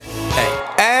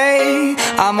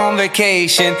I'm on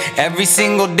vacation every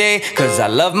single day, 'cause I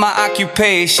love my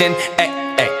occupation.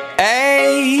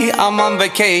 Hey, I'm on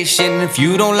vacation. If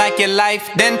you don't like your life,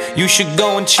 then you should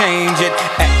go and change it.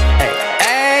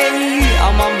 Hey,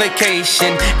 I'm on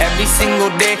vacation every single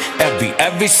day,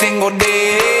 every single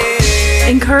day.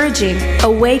 Encouraging,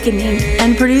 awakening,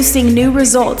 and producing new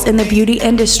results in the beauty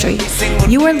industry.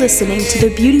 You are listening to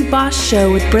The Beauty Boss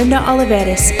Show with Brenda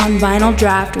Olivares on Vinyl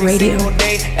Draft Radio.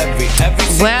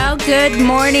 Well, good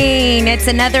morning. It's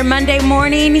another Monday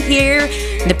morning here,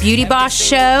 The Beauty Boss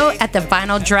Show at the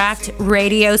Vinyl Draft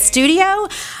Radio studio.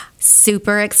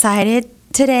 Super excited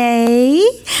today.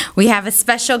 We have a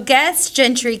special guest,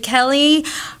 Gentry Kelly.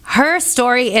 Her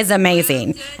story is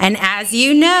amazing. And as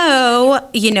you know,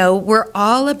 we're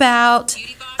all about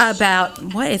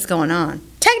what is going on?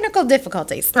 Technical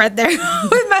difficulties right there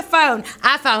with my phone.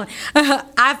 iPhone.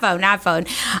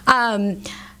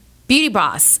 Beauty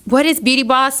Boss. What is Beauty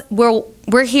Boss?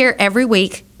 We're here every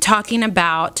week talking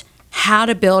about how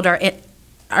to build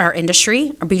our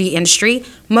industry, our beauty industry,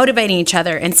 motivating each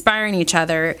other, inspiring each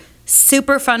other.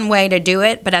 Super fun way to do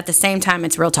it, but at the same time,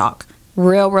 it's real talk.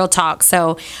 Real talk.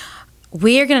 So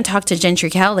we are going to talk to Gentry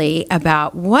Kelly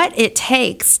about what it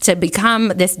takes to become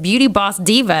this beauty boss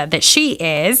diva that she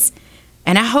is.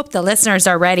 And I hope the listeners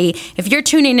are ready. If you're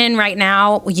tuning in right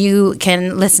now, you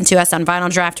can listen to us on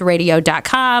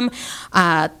vinyldraftradio.com,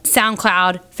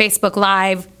 SoundCloud, Facebook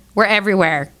Live. We're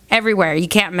everywhere. Everywhere. You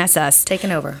can't miss us.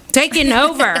 Taking over.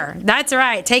 That's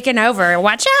right. Taking over.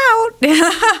 Watch out.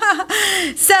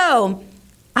 So,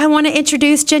 I want to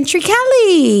introduce Gentry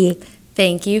Kelly.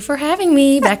 Thank you for having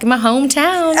me back in my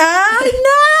hometown.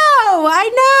 I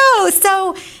know.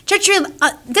 So, Gentry,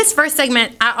 this first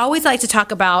segment, I always like to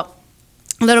talk about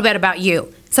a little bit about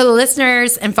you, so the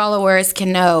listeners and followers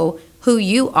can know who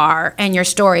you are and your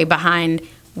story behind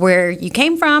where you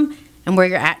came from and where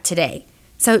you're at today.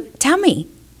 So, tell me.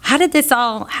 How did it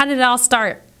all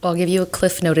start? I'll give you a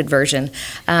cliff-noted version.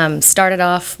 Started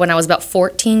off when I was about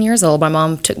 14 years old. My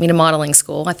mom took me to modeling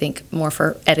school, I think more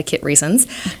for etiquette reasons,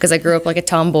 because I grew up like a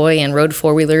tomboy and rode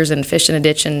four-wheelers and fished in a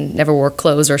ditch and never wore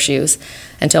clothes or shoes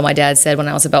until my dad said when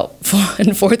I was about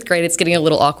in fourth grade, it's getting a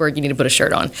little awkward, you need to put a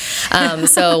shirt on.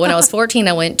 So when I was 14,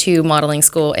 I went to modeling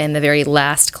school, and the very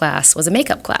last class was a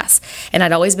makeup class. And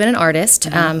I'd always been an artist,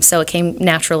 so it came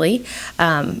naturally.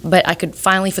 But I could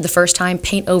finally, for the first time,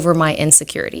 paint over my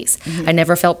insecurities. I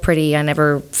never felt pretty. I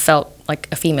never felt like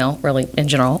a female, really, in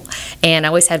general. And I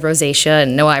always had rosacea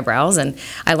and no eyebrows. And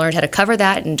I learned how to cover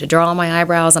that and to draw on my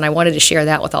eyebrows. And I wanted to share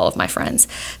that with all of my friends.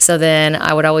 So then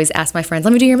I would always ask my friends,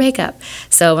 let me do your makeup.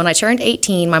 So when I turned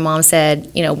 18, my mom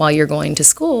said, while you're going to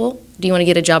school, do you want to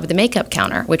get a job at the makeup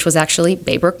counter, which was actually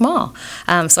Baybrook Mall.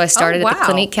 So I started at the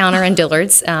Clinique counter in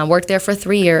Dillard's, worked there for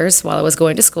 3 years while I was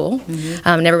going to school.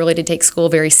 Never really did take school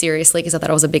very seriously because I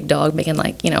thought I was a big dog making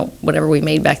whatever we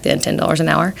made back then, $10 an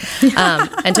hour,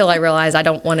 until I realized I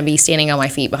don't want to be standing on my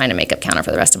feet behind a makeup counter for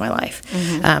the rest of my life.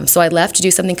 So I left to do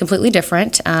something completely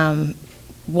different.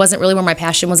 Wasn't really where my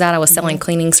passion was at. I was selling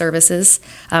cleaning services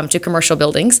to commercial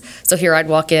buildings. So here I'd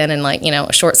walk in and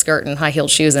a short skirt and high-heeled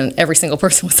shoes, and every single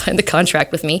person would sign the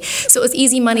contract with me. So it was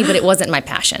easy money, but it wasn't my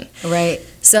passion. Right.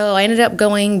 So I ended up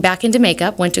going back into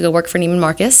makeup, went to go work for Neiman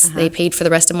Marcus. They paid for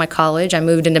the rest of my college. I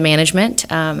moved into management.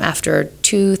 After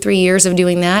 2-3 years of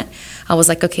doing that, I was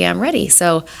like, okay, I'm ready.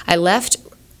 So I left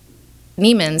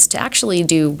Neiman's to actually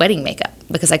do wedding makeup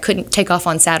because I couldn't take off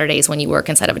on Saturdays when you work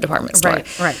inside of a department store.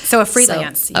 Right. So a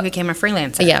freelance. You became a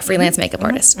freelancer. Yeah, freelance makeup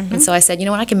artist. And so I said, you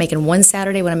know what, I can make in one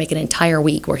Saturday what I make an entire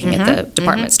week working at the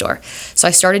department store. So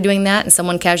I started doing that, and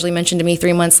someone casually mentioned to me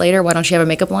 3 months later, why don't you have a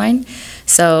makeup line?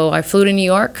 So I flew to New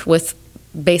York with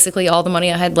basically all the money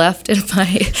I had left in my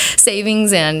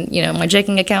savings and my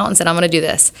checking account, and said, I'm going to do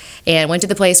this. And went to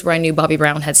the place where I knew Bobbi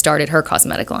Brown had started her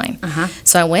cosmetic line.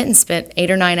 So I went and spent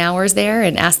 8 or 9 hours there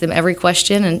and asked them every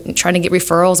question and trying to get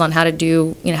referrals on how to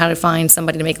do, how to find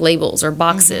somebody to make labels or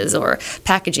boxes or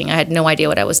packaging. I had no idea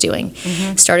what I was doing.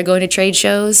 Started going to trade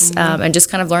shows and just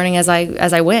kind of learning as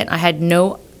I went. I had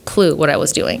no clue what I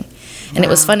was doing. And it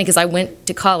was funny because I went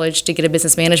to college to get a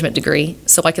business management degree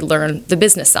so I could learn the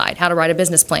business side, how to write a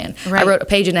business plan. I wrote a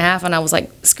page and a half, and I was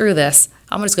like, screw this.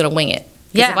 I'm just going to wing it.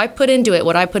 Because if I put into it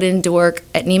what I put into work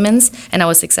at Neiman's and I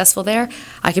was successful there,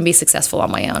 I can be successful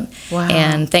on my own.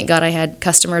 And thank God I had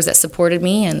customers that supported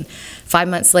me. And 5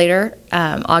 months later,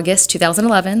 August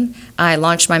 2011, I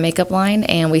launched my makeup line,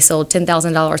 and we sold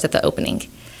 $10,000 at the opening.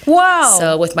 Wow.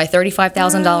 So with my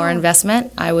 $35,000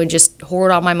 investment, I would just hoard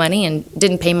all my money and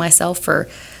didn't pay myself for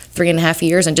 3.5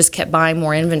 years and just kept buying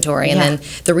more inventory. And then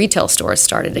the retail stores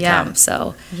started to come.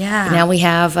 So now we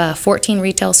have 14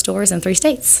 retail stores in 3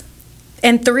 states.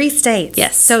 In 3 states.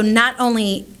 Yes. So not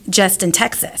only just in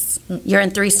Texas, you're in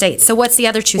 3 states. So what's the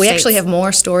other 2 We states? actually have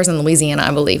more stores in Louisiana,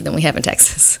 I believe, than we have in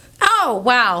Texas. Oh,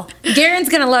 wow. Garen's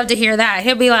going to love to hear that.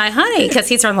 He'll be like, honey, because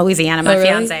he's from Louisiana, my Oh,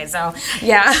 really? fiance. So,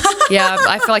 yeah. Yeah,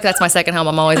 I feel like that's my second home.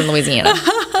 I'm always in Louisiana.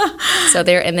 So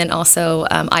there, and then also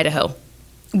Idaho.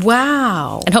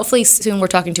 Wow. And hopefully soon we're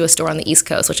talking to a store on the East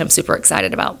Coast, which I'm super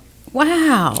excited about.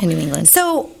 Wow. In New England.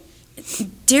 So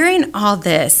during all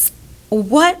this,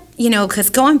 what, because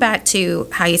going back to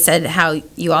how you said how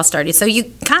you all started, so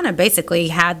you kind of basically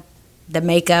had the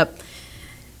makeup,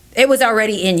 it was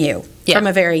already in you from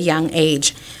a very young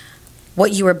age.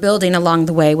 What you were building along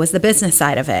the way was the business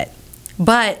side of it.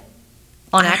 But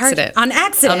On accident. On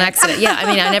accident. Yeah. I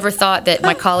mean, I never thought that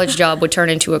my college job would turn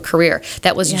into a career.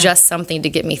 That was just something to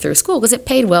get me through school because it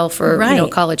paid well for a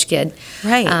college kid.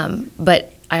 Right.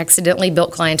 But I accidentally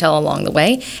built clientele along the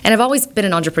way, and I've always been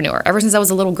an entrepreneur. Ever since I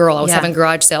was a little girl, I was having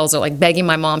garage sales or like begging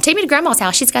my mom, take me to grandma's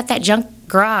house. She's got that junk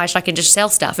garage. I can just sell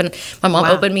stuff. And my mom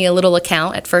opened me a little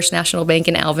account at First National Bank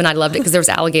in Alvin. I loved it because there was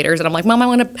alligators, and I'm like, Mom, I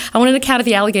want an account at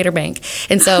the alligator bank.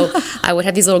 And so I would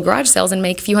have these little garage sales and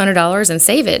make a few $100s and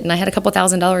save it. And I had a couple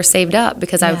 $1,000s saved up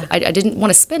because I didn't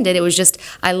want to spend it. It was just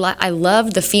I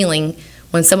loved the feeling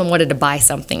when someone wanted to buy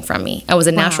something from me. I was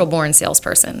a natural born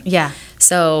salesperson. Yeah.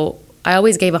 So I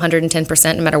always gave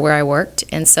 110% no matter where I worked,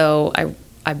 and so I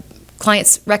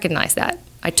clients recognized that.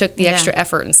 I took the extra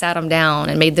effort and sat them down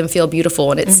and made them feel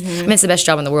beautiful, and it's the best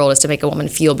job in the world is to make a woman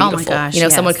feel beautiful. Oh my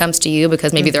gosh, someone comes to you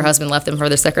because maybe their husband left them for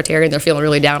their secretary and they're feeling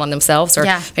really down on themselves, or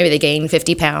maybe they gained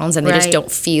 50 pounds and they just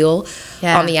don't feel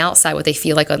on the outside what they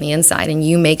feel like on the inside, and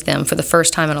you make them for the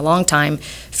first time in a long time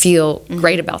feel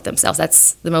great about themselves.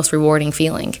 That's the most rewarding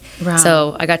feeling. Wow.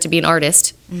 So I got to be an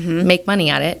artist, make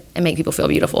money at it, and make people feel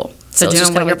beautiful. So it's doing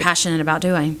just what you're passionate about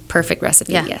doing. Perfect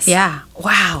recipe, yes. Yeah.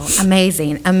 Wow.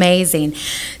 Amazing.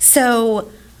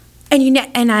 So,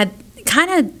 and I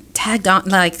kind of tagged on,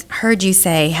 like, heard you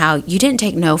say how you didn't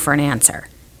take no for an answer.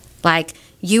 Like,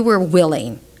 you were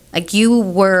willing. Like, you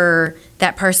were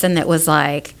that person that was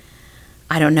like,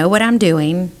 I don't know what I'm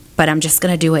doing, but I'm just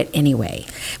going to do it anyway.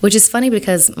 Which is funny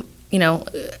because,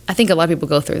 I think a lot of people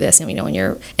go through this. And, when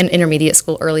you're in intermediate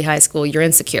school, early high school, you're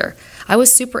insecure. I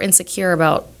was super insecure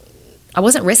I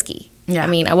wasn't risky. Yeah. I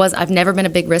mean, I've never been a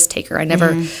big risk taker. I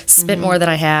never spent more than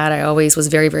I had. I always was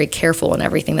very, very careful in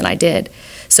everything that I did.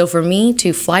 So for me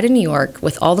to fly to New York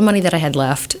with all the money that I had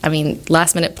left,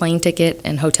 last minute plane ticket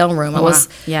and hotel room, it was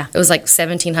like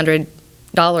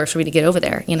 $1,700 for me to get over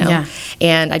there, Yeah.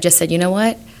 And I just said, you know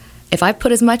what? If I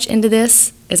put as much into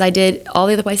this as I did all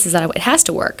the other places it has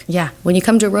to work. Yeah. When you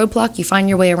come to a roadblock, you find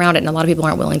your way around it, and a lot of people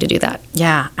aren't willing to do that.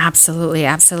 Yeah,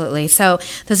 absolutely. So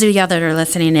those of y'all that are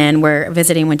listening in, we're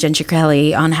visiting with Ginger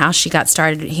Kelly on how she got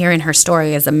started. Hearing her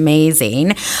story is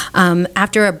amazing.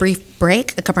 After a brief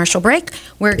break, a commercial break,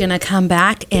 we're going to come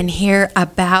back and hear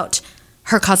about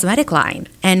her cosmetic line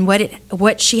and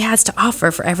what she has to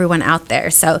offer for everyone out there.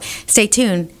 So stay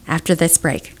tuned after this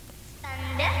break.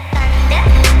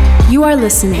 You are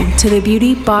listening to the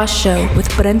Beauty Boss Show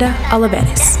with Brenda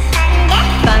Olivares.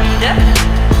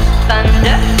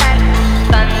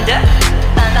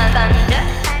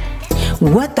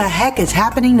 What the heck is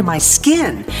happening to my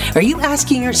skin? Are you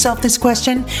asking yourself this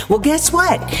question? Well, guess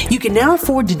what? You can now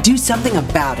afford to do something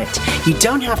about it. You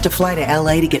don't have to fly to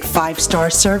LA to get 5-star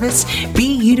service.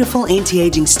 Be Beautiful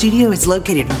Anti-Aging Studio is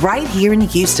located right here in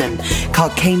Houston.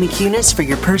 Call Kay McCunis for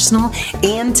your personal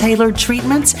and tailored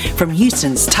treatments from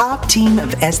Houston's top team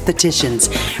of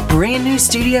estheticians. Brand new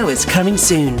studio is coming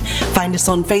soon. Find us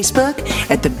on Facebook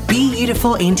at the Be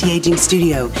Beautiful Anti-Aging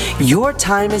Studio. Your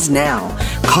time is now.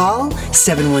 Call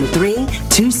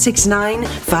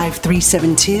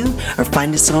 713-269-5372 or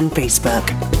find us on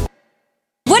Facebook.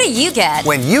 What do you get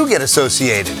when you get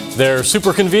associated? They're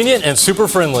super convenient and super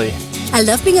friendly. I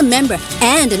love being a member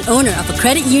and an owner of a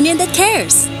credit union that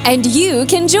cares. And you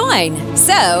can join.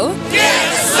 So,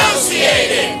 get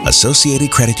associated!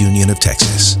 Associated Credit Union of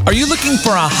Texas. Are you looking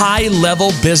for a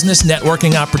high-level business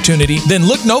networking opportunity? Then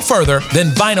look no further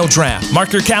than Vinyl Draft.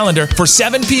 Mark your calendar for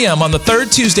 7 p.m. on the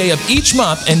third Tuesday of each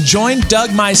month and join Doug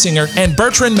Meisinger and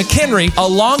Bertrand McHenry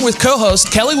along with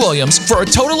co-host Kelly Williams for a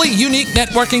totally unique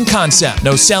networking concept.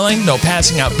 No selling, no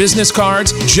passing out business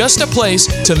cards, just a place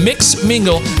to mix,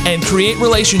 mingle, and create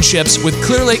relationships with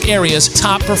Clear Lake area's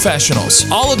top professionals.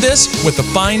 All of this with the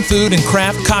fine food and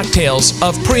craft cocktails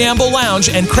of Preamble Lounge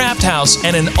and Craft House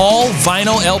and an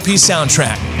all-vinyl LP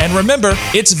soundtrack. And remember,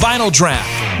 it's Vinyl Draft.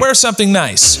 Wear something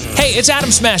nice. Hey, it's Adam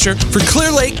Smasher for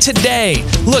Clear Lake Today.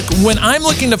 Look, when I'm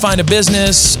looking to find a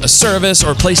business, a service,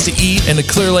 or a place to eat in the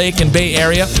Clear Lake and Bay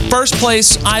Area, first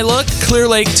place I look,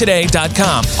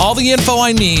 clearlaketoday.com. All the info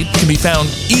I need can be found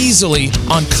easily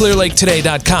on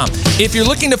clearlaketoday.com. If you're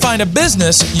looking to find a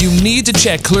business, you need to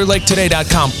check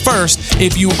clearlaketoday.com first.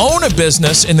 If you own a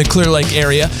business in the Clear Lake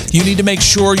area, you need to make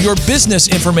sure your business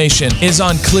information is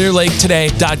on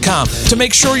clearlaketoday.com. To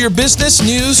make sure your business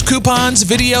news, coupons,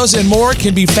 videos, and more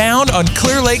can be found on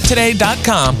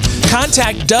clearlaketoday.com,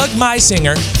 contact Doug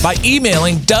Meisinger by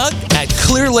emailing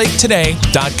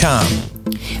doug@clearlaketoday.com.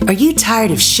 Are you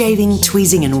tired of shaving,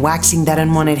 tweezing, and waxing that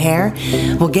unwanted hair?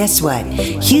 Well, guess what?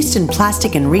 Houston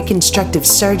Plastic and Reconstructive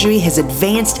Surgery has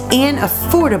advanced and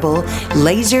affordable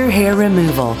laser hair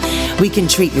removal. We can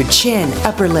treat your chin,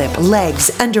 upper lip,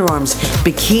 legs, underarms,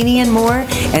 bikini, and more,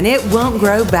 and it won't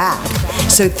grow back.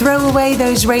 So throw away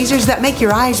those razors that make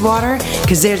your eyes water,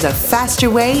 because there's a faster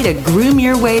way to groom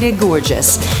your way to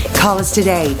gorgeous. Call us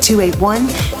today,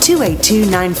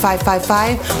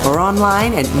 281-282-9555, or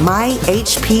online at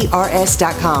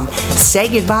myhprs.com. Say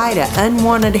goodbye to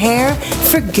unwanted hair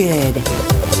for good.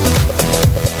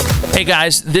 Hey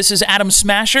guys, this is Adam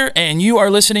Smasher, and you are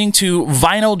listening to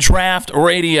Vinyl Draft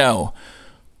Radio.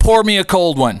 Pour me a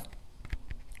cold one.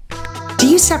 Do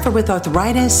you suffer with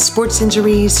arthritis, sports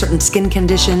injuries, certain skin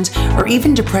conditions, or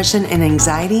even depression and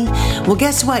anxiety? Well,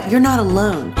 guess what? You're not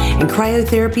alone, and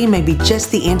cryotherapy may be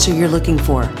just the answer you're looking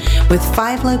for. With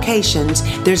 5 locations,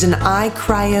 there's an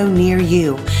iCryo near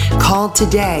you. Call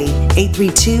today,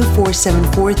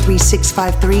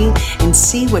 832-474-3653, and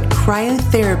see what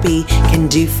cryotherapy can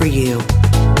do for you.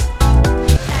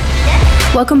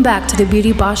 Welcome back to the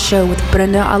Beauty Boss Show with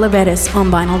Brenda Olivares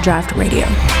on Vinyl Draft Radio.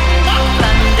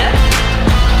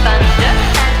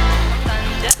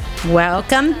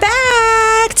 Welcome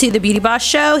back to the Beauty Boss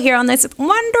Show here on this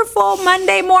wonderful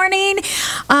Monday morning.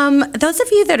 Those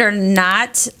of you that are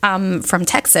not from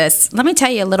Texas, let me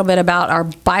tell you a little bit about our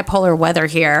bipolar weather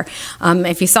here.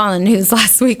 If you saw in the news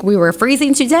last week, we were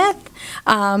freezing to death.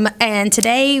 And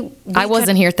today I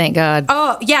wasn't here, thank God.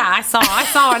 Oh yeah, I saw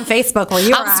on Facebook where you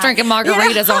were. I was drinking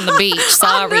margaritas on the beach.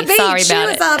 Sorry about it. She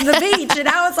was on the beach, and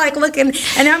I was like looking,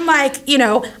 and I'm like,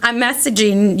 I'm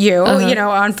messaging you,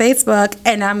 on Facebook,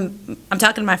 and I'm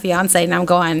talking to my fiance, and I'm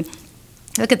going,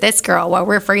 look at this girl while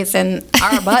we're freezing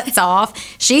our butts off.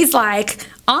 She's like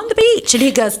on the beach, and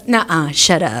he goes, nuh-uh,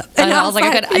 shut up. And I was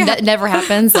like, that never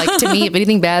happens. Like, to me, if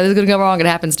anything bad is going to go wrong, it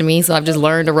happens to me. So I've just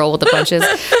learned to roll with the punches.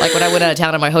 Like when I went out of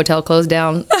town and my hotel closed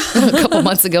down a couple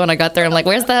months ago, and I got there, I'm like,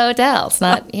 where's the hotel? It's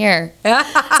not here. So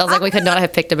I was like, we could not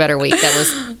have picked a better week. That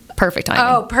was perfect timing.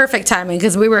 Oh, perfect timing,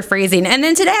 because we were freezing. And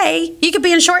then today, you could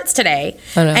be in shorts today.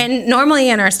 I know. And normally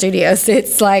in our studios,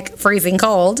 it's like freezing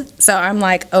cold. So I'm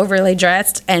like overly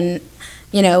dressed, and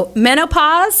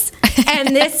menopause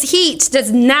and this heat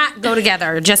does not go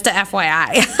together, just a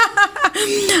FYI.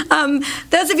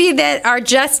 Those of you that are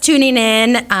just tuning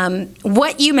in,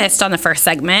 what you missed on the first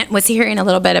segment was hearing a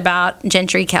little bit about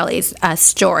Gentry Kelly's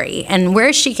story and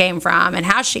where she came from and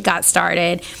how she got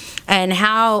started and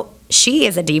how she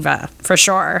is a diva, for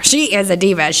sure. She is a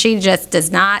diva. She just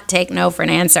does not take no for an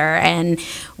answer, and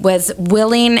was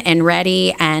willing and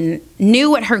ready and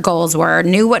knew what her goals were,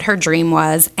 knew what her dream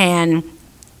was, and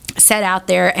set out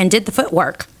there and did the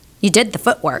footwork. You did the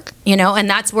footwork, and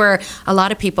that's where a lot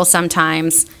of people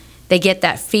sometimes they get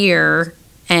that fear,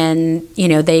 and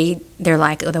they're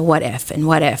like, oh, the what if and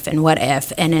what if and what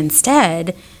if, and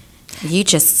instead you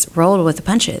just rolled with the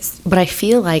punches. But I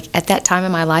feel like at that time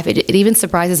in my life, it even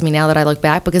surprises me now that I look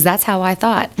back, because that's how I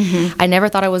thought. Mm-hmm. I never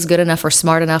thought I was good enough or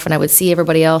smart enough, and I would see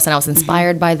everybody else, and I was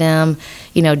inspired by them,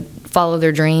 follow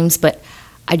their dreams, but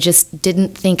I just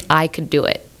didn't think I could do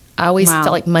it. I always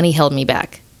felt like money held me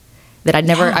back. That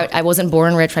I wasn't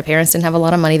born rich. My parents didn't have a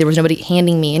lot of money. There was nobody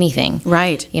handing me anything.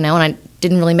 Right. And I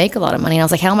didn't really make a lot of money. And I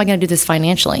was like, how am I going to do this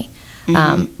financially?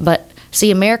 Mm-hmm. But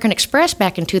see, American Express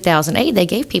back in 2008, they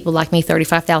gave people like me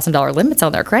 $35,000 limits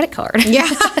on their credit card. Yeah.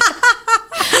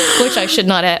 Which I should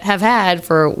not have had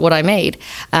for what I made.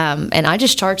 And I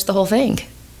just charged the whole thing.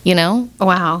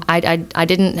 Wow. I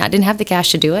didn't have the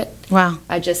cash to do it. Wow.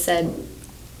 I just said,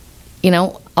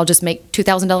 I'll just make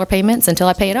 $2,000 payments until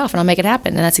I pay it off, and I'll make it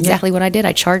happen. And that's exactly what I did.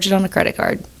 I charged it on a credit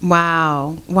card.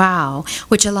 Wow.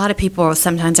 Which a lot of people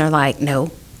sometimes are like,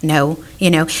 no,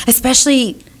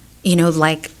 especially,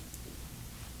 like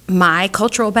my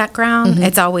cultural background. Mm-hmm.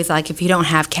 It's always like, if you don't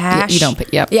have cash, you don't.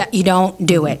 Yep. Yeah, you don't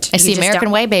do it. It's the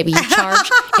American way, baby. You charge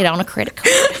it on a credit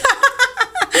card.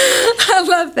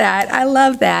 I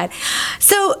love that.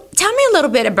 So tell me a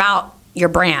little bit about your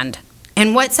brand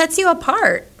and what sets you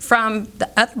apart from the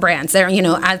other brands. They're,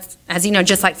 as you know,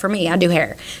 just like for me, I do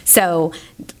hair. So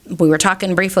we were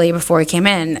talking briefly before we came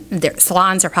in.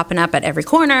 Salons are popping up at every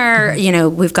corner.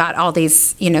 We've got all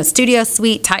these, studio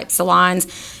suite type salons.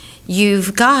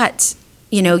 You've got,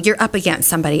 you're up against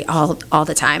somebody all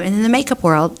the time. And in the makeup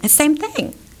world, it's the same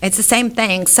thing. It's the same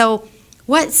thing. So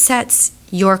what sets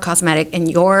your cosmetic and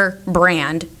your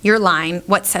brand, your line,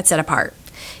 what sets it apart?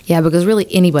 Yeah, because really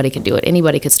anybody can do it.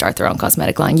 Anybody could start their own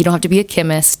cosmetic line. You don't have to be a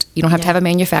chemist. You don't have to have a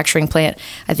manufacturing plant.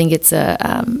 I think it's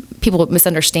people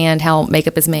misunderstand how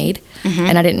makeup is made.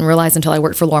 And I didn't realize until I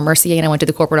worked for Laura Mercier and I went to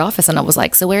the corporate office and I was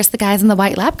like, so where's the guys in the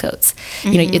white lab coats?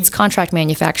 It's contract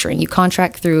manufacturing. You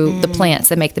contract through the plants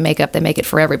that make the makeup, that make it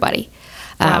for everybody.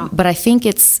 Wow. But I think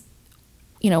it's,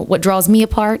 what draws me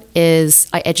apart is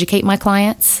I educate my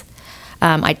clients.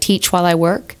 I teach while I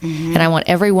work, and I want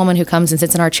every woman who comes and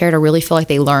sits in our chair to really feel like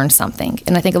they learned something.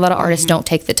 And I think a lot of artists don't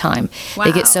take the time. Wow.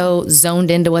 They get so zoned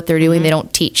into what they're doing, they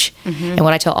don't teach. And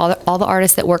what I tell all the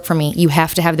artists that work for me, you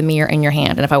have to have the mirror in your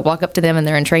hand. And if I walk up to them and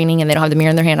they're in training and they don't have the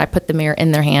mirror in their hand, I put the mirror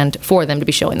in their hand for them to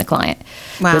be showing the client.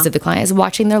 Wow. Because if the client is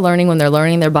watching, they're learning. When they're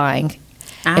learning, they're buying.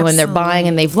 Absolutely. And when they're buying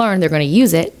and they've learned, they're going to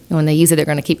use it. And when they use it, they're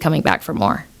going to keep coming back for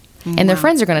more. And their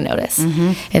friends are going to notice.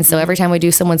 And so every time we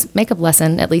do someone's makeup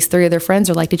lesson, at least 3 of their friends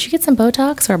are like, did you get some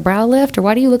Botox or a brow lift? Or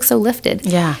why do you look so lifted?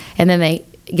 Yeah. And then they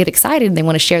get excited and they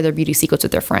want to share their beauty secrets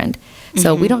with their friend.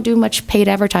 So we don't do much paid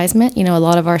advertisement. A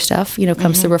lot of our stuff,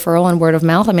 comes through referral and word of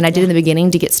mouth. I mean, I did in the beginning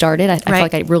to get started. I feel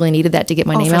like I really needed that to get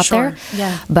my name out there.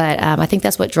 Yeah. But I think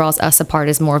that's what draws us apart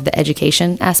is more of the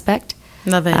education aspect.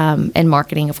 Love it. And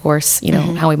marketing, of course,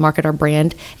 how we market our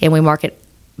brand. And we market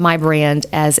my brand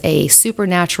as a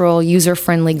supernatural,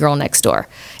 user-friendly girl next door.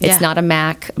 It's not a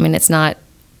Mac. I mean, it's not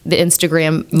the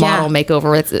Instagram model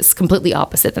makeover. It's completely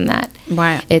opposite than that.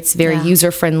 Right. It's very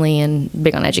user-friendly and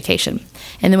big on education.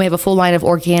 And then we have a full line of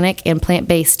organic and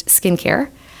plant-based skincare,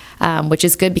 which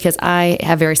is good because I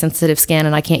have very sensitive skin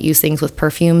and I can't use things with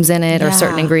perfumes in it or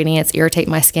certain ingredients irritate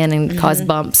my skin and cause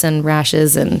bumps and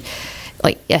rashes and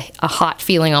like a hot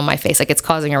feeling on my face, like it's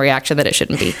causing a reaction that it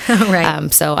shouldn't be.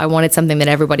 Right. So I wanted something that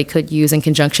everybody could use in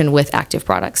conjunction with active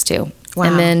products too. Wow.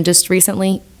 And then just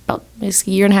recently, about just a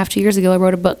year and a half, 2 years ago, I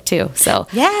wrote a book too. So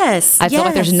I feel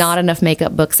like there's not enough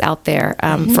makeup books out there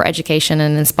for education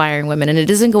and inspiring women. And it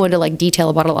doesn't go into like detail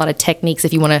about a lot of techniques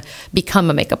if you want to become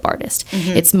a makeup artist.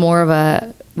 It's more of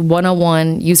a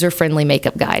 101 user-friendly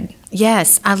makeup guide.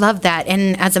 Yes, I love that.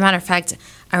 And as a matter of fact,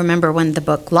 I remember when the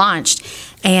book launched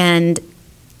and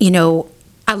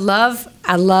I loved,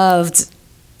 the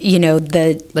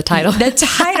title. The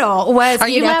title was. Are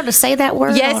you allowed to say that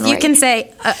word? Yes, you can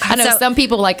say. I know some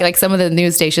people like some of the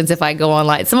news stations. If I go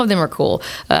online, some of them are cool,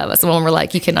 but some of them are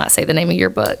like, you cannot say the name of your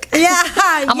book. Yeah,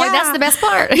 I'm like, that's the best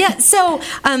part. Yeah. So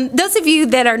those of you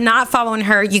that are not following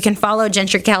her, you can follow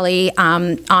Gentry Kelly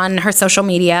on her social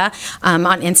media,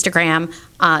 on Instagram.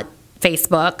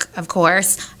 Facebook, of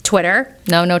course, Twitter.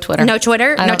 No Twitter. No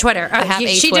Twitter. No Twitter. I have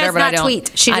she Twitter, does but not I don't.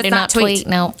 tweet. She does do not tweet.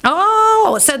 No.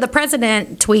 Oh, so the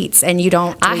president tweets and you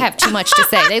don't tweet. I have too much to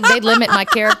say. They limit my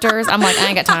characters. I'm like, I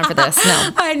ain't got time for this.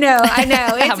 No. I know.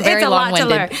 It's very a lot to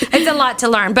learn. long-winded. It's a lot to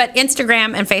learn. But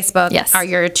Instagram and Facebook are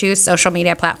your 2 social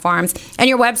media platforms, and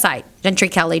your website,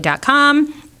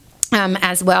 gentrykelly.com.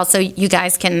 As well, so you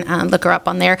guys can look her up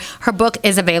on there. Her book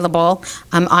is available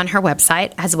on her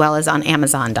website as well as on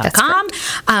Amazon.com.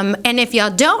 And if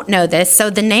y'all don't know this, so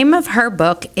the name of her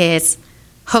book is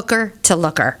Hooker to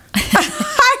Looker.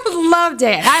 I loved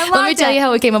it. Let me tell you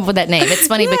how we came up with that name. It's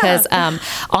funny because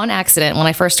on accident, when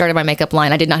I first started my makeup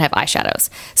line, I did not have eyeshadows.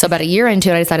 So about a year into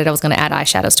it, I decided I was going to add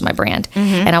eyeshadows to my brand.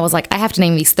 And I was like, I have to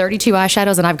name these 32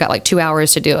 eyeshadows, and I've got like 2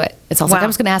 hours to do it. And so I was like, I'm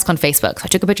just going to ask on Facebook. So I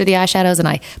took a picture of the eyeshadows, and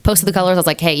I posted the colors. I was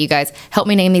like, hey, you guys, help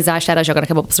me name these eyeshadows. Y'all got to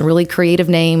come up with some really creative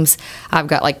names. I've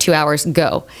got like 2 hours.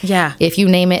 Go. Yeah. If you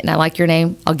name it and I like your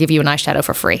name, I'll give you an eyeshadow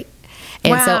for free.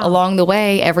 And so along the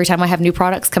way, every time I have new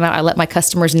products come out, I let my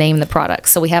customers name the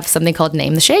products. So we have something called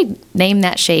Name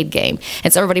That Shade game.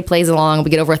 And so everybody plays along. We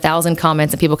get over 1,000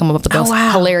 comments and people come up with the most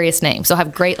hilarious names. So I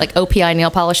have great like OPI nail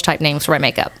polish type names for my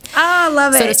makeup. Oh, I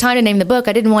love it. So it's time to name the book.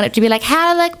 I didn't want it to be like,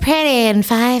 how to look pretty in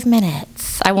 5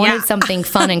 minutes. I wanted something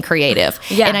fun and creative.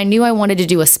 And I knew I wanted to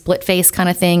do a split face kind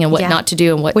of thing and what not to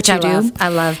do and what to do. I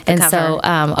love the and cover. So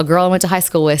a girl I went to high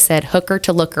school with said Hooker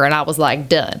to Looker, and I was like,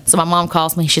 done. So my mom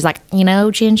calls me. She's like,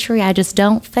 Gentry, I just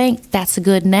don't think that's a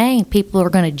good name. People are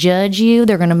going to judge you.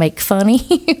 They're going to make fun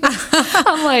of you.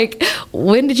 I'm like,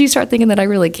 when did you start thinking that I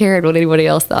really cared what anybody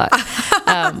else thought?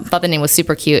 Thought the name was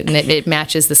super cute, and it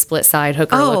matches the split side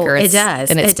Hooker Looker. It does.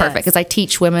 And it's perfect because I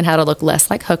teach women how to look less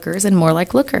like hookers and more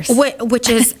like lookers. Which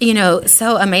is,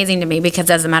 so amazing to me because,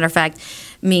 as a matter of fact,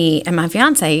 me and my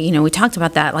fiance, you know, we talked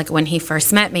about that. Like when he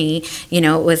first met me, you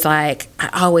know, it was like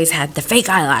I always had the fake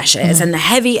eyelashes and the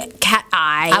heavy cat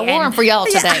eye. I wore them for y'all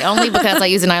today, only because I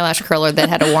used an eyelash curler that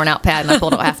had a worn out pad and I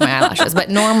pulled out half my eyelashes. But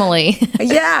normally,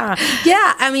 yeah.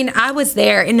 I mean, I was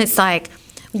there, and it's like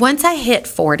once I hit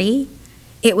 40,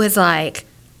 it was like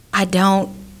I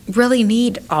don't really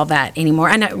need all that anymore,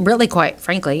 and really, quite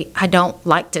frankly, I don't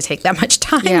like to take that much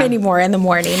time anymore in the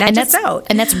morning. And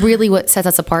that's really what sets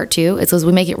us apart too. Is because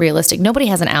we make it realistic. Nobody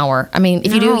has an hour. I mean,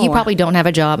 if you do, you probably don't have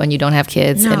a job and you don't have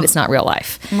kids, and it's not real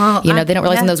life. Well, you know, they don't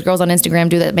realize when those girls on Instagram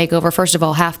do that makeover. First of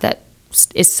all, half that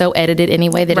is so edited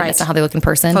anyway that that's not how they look in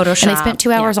person. Photoshop. And they spent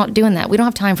 2 hours on doing that. We don't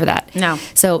have time for that. No.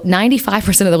 So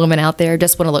 95% of the women out there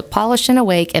just want to look polished and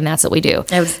awake, and that's what we do.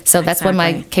 So that's when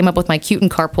I came up with my cute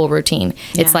and carpool routine.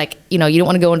 It's like, you know, you don't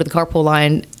want to go into the carpool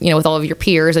line, you know, with all of your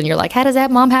peers and you're like, how does that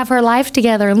mom have her life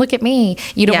together? And look at me.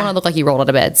 You don't want to look like you rolled out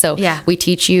of bed. So we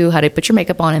teach you how to put your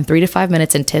makeup on in 3 to 5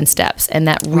 minutes in 10 steps. And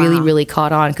that really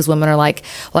caught on because women are like,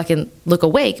 well, I can look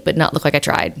awake but not look like I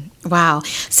tried. Wow.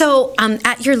 So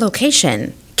at your location,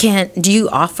 do you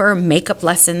offer makeup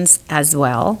lessons as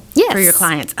well for your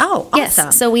clients? Oh, awesome.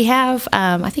 Yes. So we have,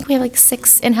 I think we have like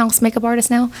 6 in-house makeup artists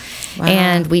now. Wow.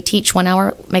 And we teach 1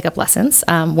 hour makeup lessons.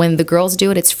 When the girls do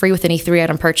it, it's free with any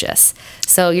 3-item purchase.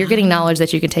 So you're getting knowledge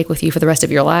that you can take with you for the rest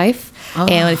of your life. Oh.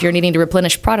 And if you're needing to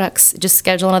replenish products, just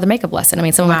schedule another makeup lesson. I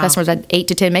mean, some of my customers had 8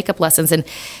 to 10 makeup lessons, and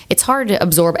it's hard to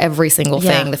absorb every single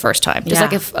thing the first time. Just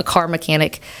like if a car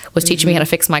mechanic was teaching me how to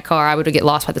fix my car, I would get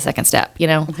lost by the second step, you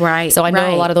know? Right. So I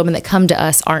know a lot of the women that come to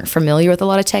us aren't familiar with a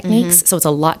lot of techniques, so it's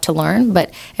a lot to learn.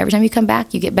 But every time you come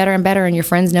back, you get better and better, and your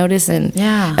friends notice. And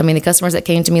I mean, the customers that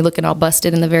came to me looking all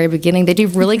busted in the very beginning, they do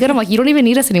really good. I'm like, you don't even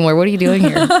need us anymore. What are you doing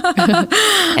here?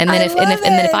 and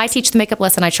then if I teach the makeup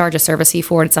lesson, I charge a service fee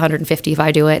for it. It's $150 if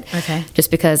I do it. Okay. Just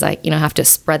because I have to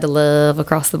spread the love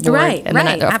across the board. Right. And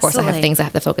then of course I have things I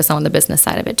have to focus on the business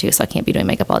side of it too. So I can't be doing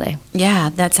makeup all day.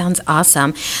 Yeah, that sounds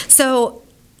awesome. So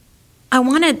I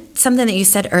wanted something that you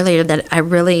said earlier that I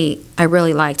really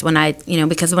liked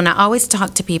because when I always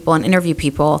talk to people and interview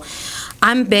people,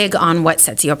 I'm big on what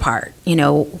sets you apart. You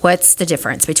know, what's the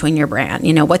difference between your brand?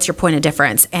 You know, what's your point of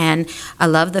difference? And I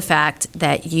love the fact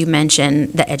that you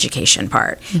mentioned the education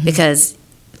part, because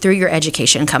through your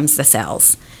education comes the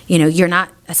sales. You know, you're not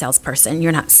a salesperson.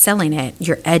 You're not selling it.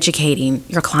 You're educating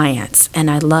your clients.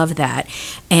 And I love that.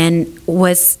 And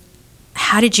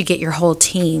how did you get your whole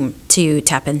team to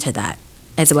tap into that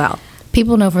as well?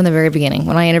 People know from the very beginning.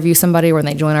 When I interview somebody or when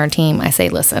they join our team, I say,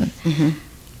 listen,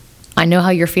 I know how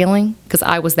you're feeling because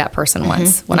I was that person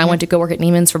once. When I went to go work at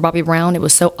Neiman's for Bobbi Brown, it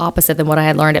was so opposite than what I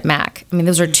had learned at MAC. I mean,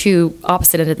 those are two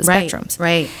opposite ends of the spectrums.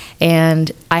 Right.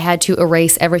 And I had to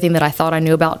erase everything that I thought I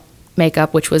knew about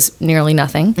makeup, which was nearly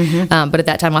nothing. But at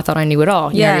that time, I thought I knew it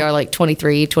all. You know, you're like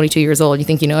 23, 22 years old. You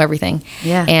think you know everything.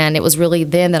 Yeah. And it was really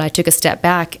then that I took a step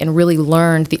back and really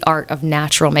learned the art of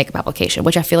natural makeup application,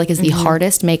 which I feel like is the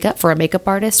hardest makeup for a makeup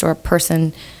artist or a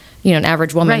person, you know, an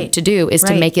average woman to do, is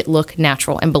to make it look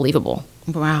natural and believable.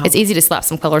 Wow. It's easy to slap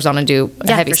some colors on and do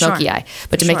a heavy smoky eye,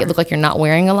 but to make it look like you're not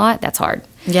wearing a lot, that's hard.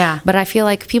 Yeah. But I feel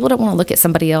like people don't want to look at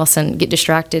somebody else and get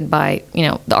distracted by, you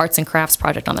know, the arts and crafts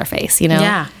project on their face, you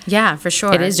know? Yeah, for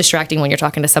sure. It is distracting when you're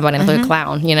talking to somebody and they're a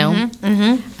clown, you know?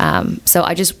 So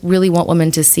I just really want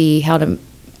women to see how to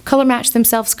color match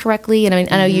themselves correctly. And I mean,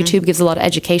 I know YouTube gives a lot of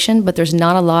education, but there's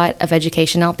not a lot of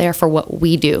education out there for what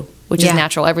we do, which is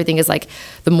natural. Everything is like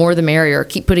the more the merrier.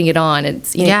 Keep putting it on.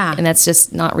 It's and that's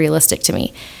just not realistic to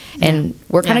me. And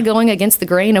we're kind of going against the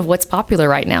grain of what's popular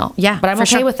right now. Yeah, but I'm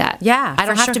okay with that. Yeah, I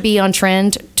don't have to be on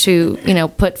trend to, you know,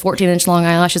 put 14-inch long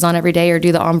eyelashes on every day or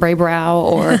do the ombre brow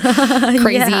or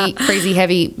crazy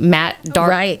heavy matte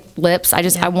dark lips.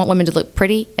 I want women to look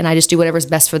pretty, and I just do whatever's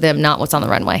best for them, not what's on the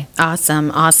runway.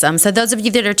 Awesome. So those of you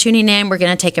that are tuning in, we're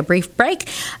going to take a brief break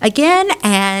again,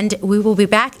 and we will be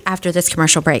back after this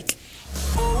commercial break.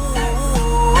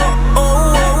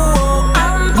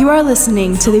 You are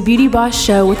listening to The Beauty Boss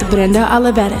Show with Brenda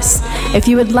Olivares. If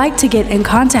you would like to get in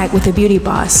contact with The Beauty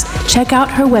Boss, check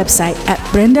out her website at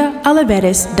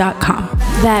brendaolivares.com.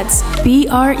 That's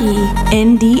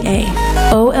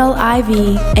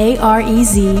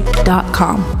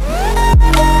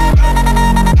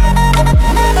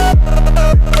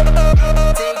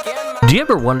Do you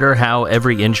ever wonder how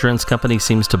every insurance company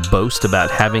seems to boast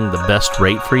about having the best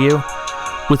rate for you?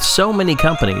 With so many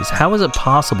companies, how is it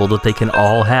possible that they can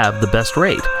all have the best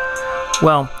rate?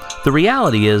 Well, the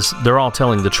reality is they're all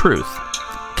telling the truth.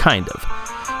 Kind of.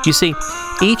 You see,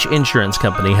 each insurance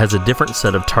company has a different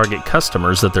set of target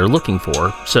customers that they're looking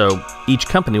for, so each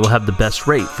company will have the best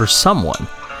rate for someone.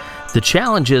 The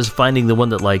challenge is finding the one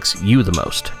that likes you the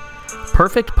most.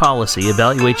 Perfect Policy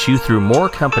evaluates you through more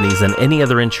companies than any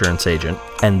other insurance agent,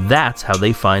 and that's how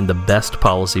they find the best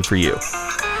policy for you.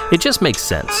 It just makes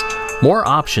sense. More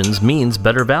options means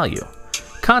better value.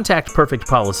 Contact Perfect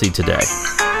Policy today.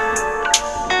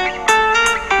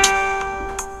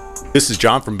 This is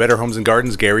John from Better Homes and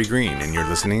Gardens, Gary Green, and you're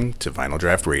listening to Vinyl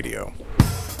Draft Radio.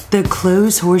 The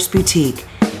Clothes Horse Boutique.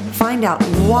 Find out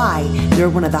why they're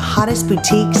one of the hottest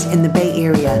boutiques in the Bay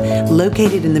Area.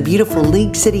 Located in the beautiful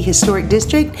League City Historic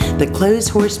District, the Clothes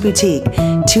Horse Boutique,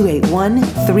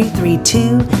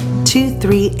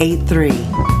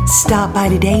 281-332-2383. Stop by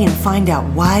today and find out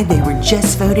why they were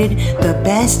just voted the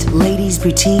best ladies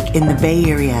boutique in the Bay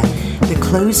Area. The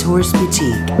Clothes Horse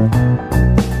Boutique.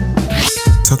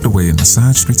 Tucked away in the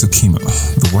side streets of Kemah,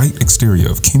 the white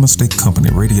exterior of Kemah Steak Company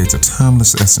radiates a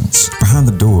timeless essence. Behind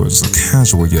the doors, a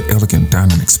casual yet elegant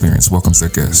dining experience welcomes their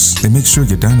guests. They make sure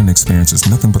your dining experience is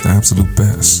nothing but the absolute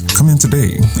best. Come in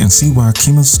today and see why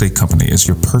Kemah Steak Company is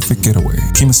your perfect getaway.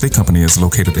 Kemah Steak Company is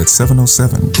located at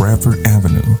 707 Bradford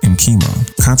Avenue in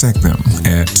Kemah. Contact them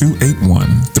at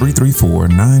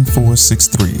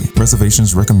 281-334-9463.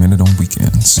 Reservations recommended on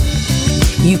weekends.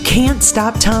 You can't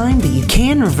stop time, but you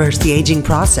can reverse the aging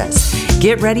process.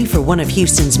 Get ready for one of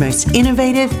Houston's most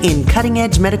innovative and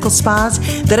cutting-edge medical spas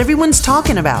that everyone's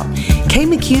talking about. Kay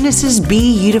McCunis's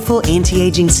Be Beautiful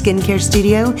Anti-Aging Skincare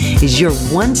Studio is your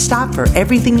one-stop for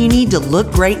everything you need to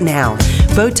look great now.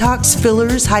 Botox,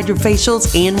 fillers,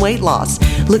 hydrofacials, and weight loss.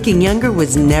 Looking younger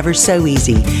was never so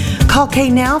easy. Call Kay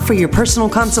now for your personal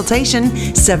consultation,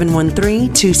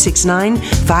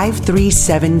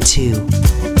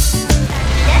 713-269-5372.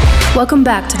 Welcome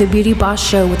back to the Beauty Boss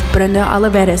Show with Brenda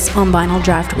Olivares on Vinyl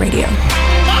Draft Radio.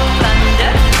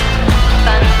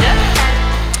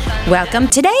 Welcome.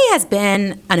 Today has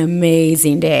been an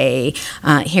amazing day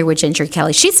here with Ginger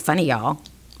Kelly. She's funny, y'all.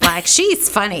 Like, she's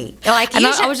funny. Like,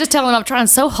 I was just telling her I'm trying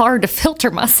so hard to filter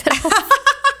myself.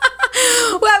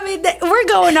 Well, I mean, we're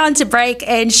going on to break,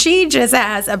 and she just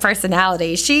has a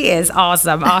personality. She is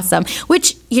awesome.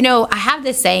 Which, you know, I have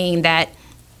this saying that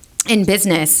in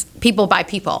business, people buy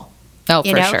people. Oh,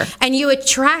 for sure. And you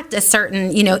attract a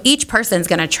certain, you know, each person's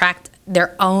going to attract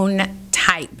their own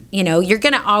type. You know, you're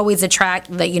going to always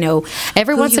attract the, you know.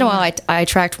 Every once in a while, I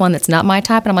attract one that's not my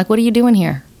type, and I'm like, what are you doing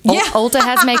here? Yeah. Ulta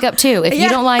has makeup too. If you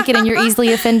don't like it and you're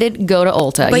easily offended, go to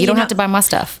Ulta. But you don't have to buy my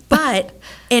stuff. But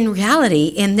in reality,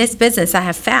 in this business, I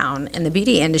have found in the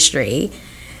beauty industry,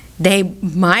 they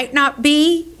might not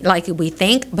be like we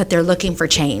think, but they're looking for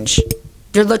change.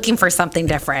 They're looking for something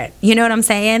different. You know what I'm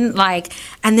saying? Like,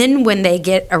 and then when they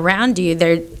get around you,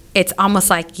 it's almost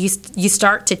like you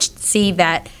start to see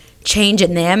that change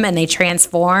in them, and they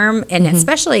transform. And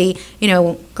especially, you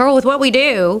know, girl, with what we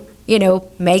do, you know,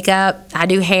 makeup, I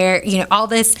do hair, you know, all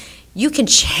this, you can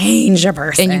change a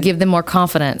person. And you give them more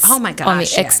confidence. Oh my gosh, on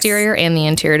the exterior and the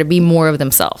interior to be more of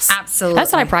themselves. Absolutely.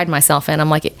 That's what I pride myself in. I'm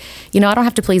like, you know, I don't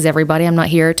have to please everybody. I'm not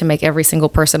here to make every single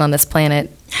person on this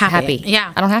planet happy.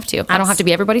 Yeah. I don't have to. I don't have to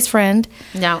be everybody's friend.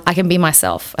 No. I can be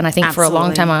myself. And I think for a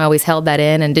long time I always held that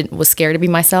in and was scared to be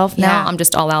myself. Yeah. Now I'm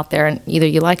just all out there, and either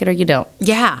you like it or you don't.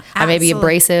 Yeah. I may be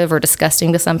abrasive or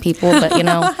disgusting to some people, but you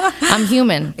know, I'm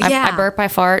human. I burp, I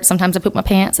fart. Sometimes I poop my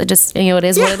pants. It just, you know, it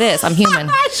is what it is. I'm human.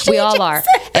 We all are.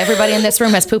 Everybody in this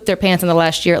room has pooped their pants in the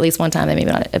last year at least one time. They may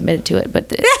not admitted to it,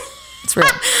 but it's real.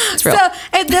 It's real. So,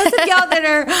 and those of y'all that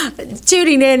are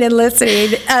tuning in and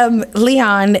listening,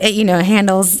 Leon, you know,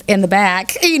 handles in the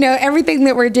back, you know, everything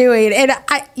that we're doing. And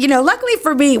I, you know, luckily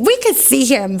for me, we could see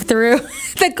him through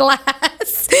the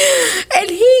glass.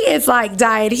 And he is like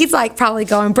dying. He's like probably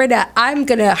going, Brenda, I'm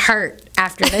going to hurt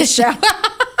after this show.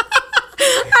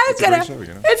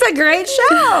 It's a great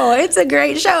show. It's a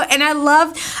great show. And I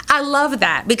love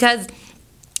that, because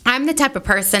I'm the type of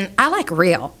person, I like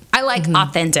real. I like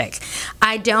authentic.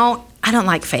 I don't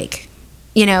like fake.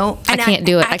 You know, and I can't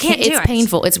do it. I can't. It's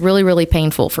painful. It's really, really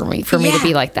painful for me to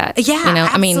be like that. Yeah, you know,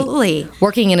 absolutely. I mean,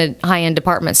 working in a high-end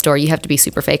department store, you have to be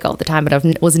super fake all the time. But I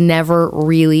was never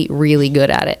really, really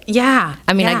good at it. Yeah.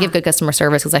 I mean, I give good customer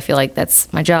service because I feel like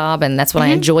that's my job and that's what I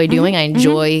enjoy doing. I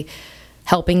enjoy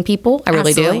helping people. I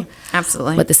really do.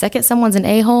 Absolutely. But the second someone's an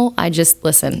a-hole, I just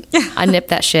listen. I nip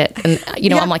that shit. And, you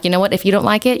know, I'm like, you know what? If you don't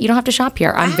like it, you don't have to shop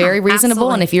here. I'm very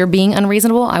reasonable. Absolutely. And if you're being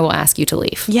unreasonable, I will ask you to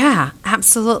leave. Yeah,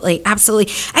 absolutely.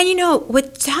 Absolutely. And, you know,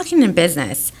 with talking in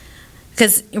business,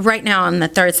 because right now on the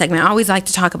third segment, I always like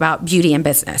to talk about beauty and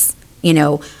business, you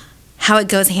know, how it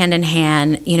goes hand in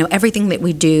hand, you know, everything that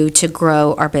we do to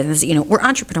grow our business. You know, we're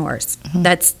entrepreneurs.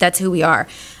 That's who we are.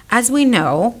 As we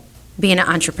know, being an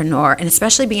entrepreneur, and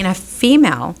especially being a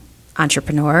female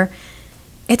entrepreneur,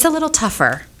 it's a little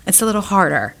tougher. It's a little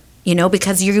harder.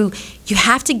 because you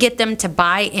have to get them to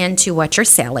buy into what you're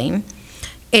selling.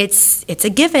 It's a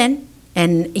given.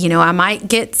 And, I might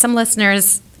get some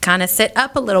listeners kind of sit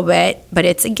up a little bit, but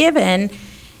it's a given,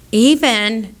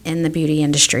 even in the beauty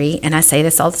industry. And I say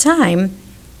this all the time,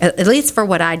 at least for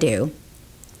what I do,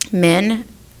 men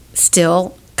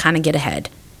still kind of get ahead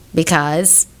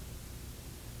because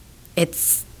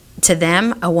it's, to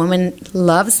them, a woman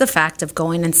loves the fact of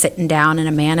going and sitting down and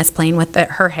a man is playing with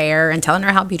her hair and telling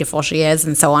her how beautiful she is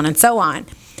and so on and so on.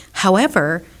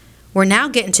 However, we're now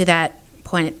getting to that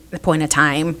point of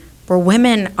time where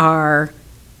women are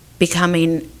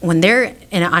becoming, when they're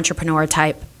in an entrepreneur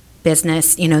type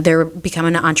business, they're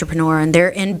becoming an entrepreneur and they're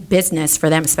in business for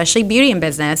them, especially beauty and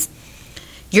business,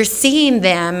 you're seeing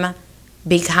them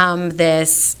become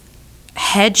this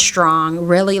headstrong,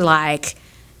 really like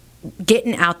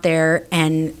getting out there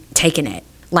and taking it.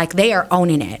 Like they are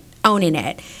owning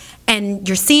it. And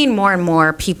you're seeing more and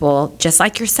more people just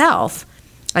like yourself.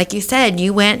 Like you said,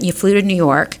 you flew to New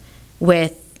York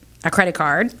with a credit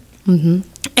card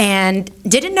and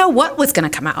didn't know what was going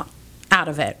to come out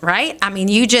of it, right? I mean,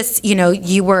 you just,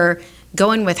 you were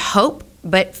going with hope,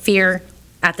 but fear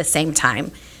at the same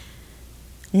time.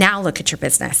 Now look at your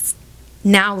business.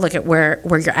 Now look at where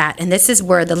you're at. And this is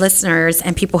where the listeners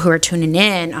and people who are tuning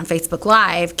in on Facebook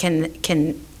Live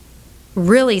can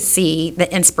really see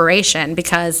the inspiration,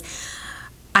 because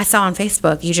I saw on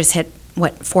Facebook you just hit,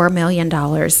 $4 million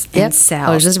in sales.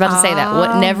 I was just about to say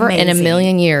that. Never in a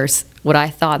million years would I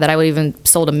thought that I would even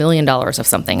sold $1 million of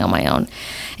something on my own.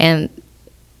 And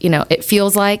it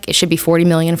feels like it should be 40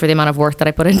 million for the amount of work that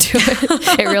I put into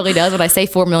it. It really does. When I say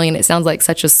 4 million, it sounds like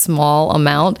such a small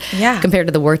amount compared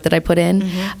to the work that I put in.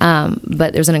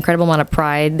 But there's an incredible amount of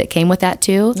pride that came with that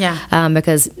too.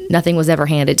 Because nothing was ever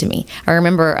handed to me. I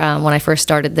remember when I first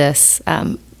started this,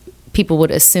 people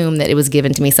would assume that it was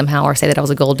given to me somehow, or say that I was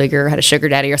a gold digger, or had a sugar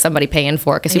daddy, or somebody paying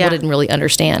for it, because people didn't really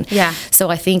understand. So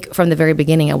I think from the very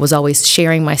beginning, I was always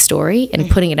sharing my story and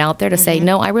putting it out there to say,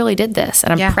 no, I really did this,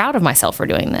 and I'm proud of myself for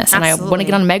doing this. And I want to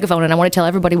get on a megaphone, and I want to tell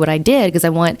everybody what I did, because I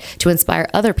want to inspire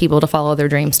other people to follow their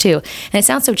dreams too. And it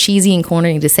sounds so cheesy and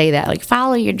corny to say that, like,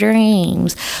 follow your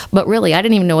dreams. But really, I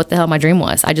didn't even know what the hell my dream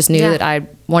was. I just knew that I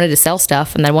wanted to sell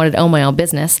stuff and that I wanted to own my own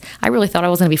business. I really thought I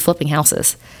was going to be flipping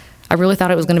houses. I really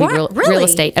thought it was going to be real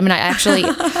estate. I mean, I actually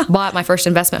bought my first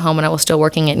investment home when I was still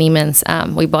working at Neiman's.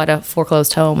 We bought a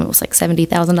foreclosed home. It was like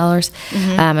 $70,000.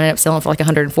 And I ended up selling for like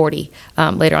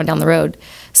 $140 later on down the road.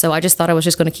 So I just thought I was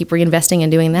just going to keep reinvesting and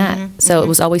doing that. So it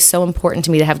was always so important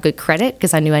to me to have good credit,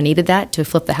 because I knew I needed that to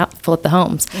flip the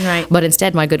homes. Right. But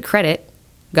instead, my good credit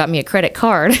got me a credit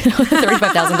card with a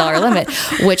 $35,000 limit,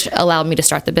 which allowed me to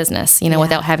start the business,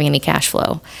 without having any cash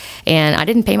flow. And I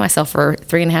didn't pay myself for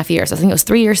 3.5 years. I think it was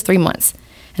 3 years, 3 months.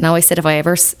 And I always said,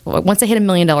 once I hit $1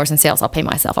 million in sales, I'll pay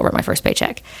myself. I'll write my first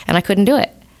paycheck. And I couldn't do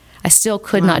it. I still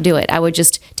could not do it. I would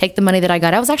just take the money that I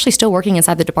got. I was actually still working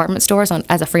inside the department stores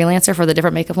as a freelancer for the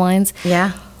different makeup lines.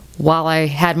 While I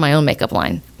had my own makeup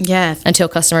line. Until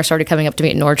customers started coming up to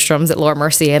me at Nordstrom's, at Laura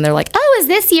Mercier, and they're like, oh, is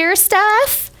this your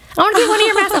stuff? I want to get one of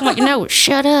your masks. I'm like, no,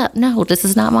 shut up. No, this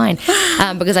is not mine.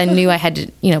 Because I knew I had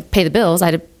to, pay the bills.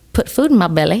 I had to put food in my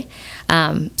belly.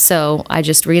 So I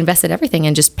just reinvested everything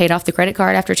and just paid off the credit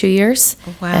card after 2 years.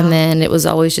 And then it was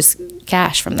always just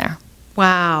cash from there.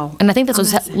 And I think that's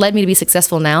what led me to be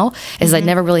successful now, is I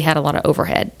never really had a lot of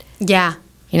overhead.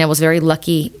 I was very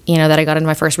lucky, that I got into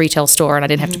my first retail store and I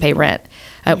didn't have to pay rent.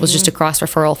 It was just a cross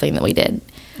referral thing that we did.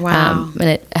 And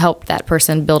it helped that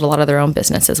person build a lot of their own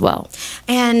business as well.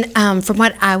 And from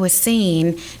what I was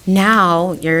seeing,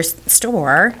 now your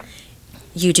store,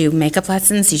 you do makeup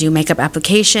lessons, you do makeup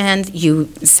applications,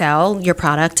 you sell your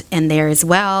product in there as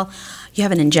well. You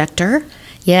have an injector.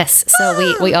 Yes.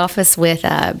 So we office with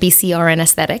BCRN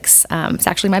Aesthetics. It's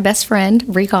actually my best friend,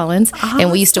 Bree Collins,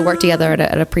 and we used to work together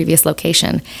at a previous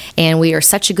location. And we are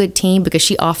such a good team because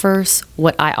she offers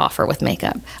what I offer with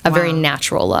makeup, a very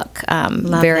natural look,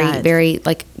 very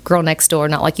like girl next door,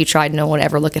 not like you tried. No one would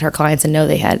ever look at her clients and know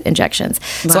they had injections.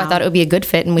 So I thought it would be a good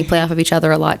fit, and we play off of each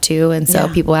other a lot too. And so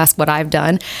people ask what I've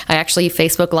done. I actually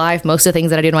Facebook Live most of the things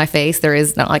that I do to my face. There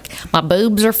is not, like, my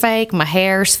boobs are fake, my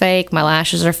hair's fake, my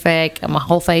lashes are fake, my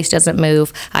whole face doesn't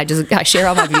move. I share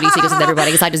all my beauty secrets with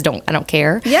everybody because I don't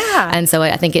care. And so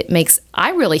I think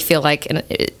I really feel like, and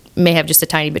it may have just a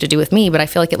tiny bit to do with me, but I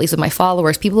feel like, at least with my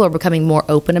followers, people are becoming more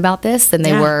open about this than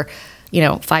they were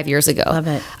 5 years ago.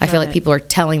 I feel like people are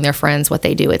telling their friends what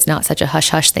they do. It's not such a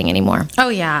hush-hush thing anymore. Oh,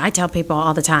 yeah. I tell people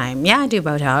all the time, I do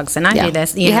Botox and I do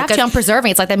this. You have to. I'm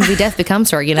preserving. It's like that movie Death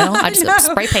Becomes Her, I just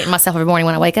spray paint myself every morning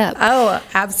when I wake up. Oh,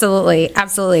 absolutely.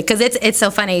 Absolutely. Because it's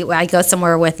so funny. I go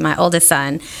somewhere with my oldest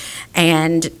son,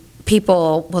 and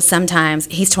people will sometimes,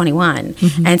 he's 21.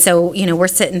 And so, we're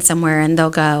sitting somewhere and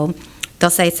they'll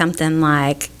say something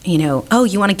like, oh,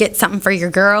 you want to get something for your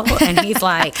girl? And he's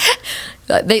like,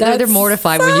 they're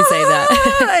mortified when you say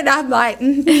that. And I'm like,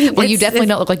 well, you definitely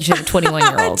don't look like you should have a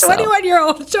 21-year-old.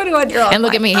 21-year-old. And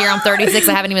look at me here, I'm 36.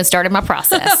 I haven't even started my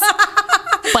process.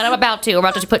 But I'm about to. We're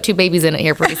about to put 2 babies in it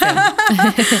here pretty soon.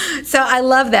 So I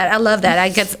love that.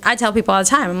 I tell people all the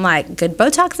time, I'm like, good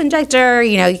Botox injector,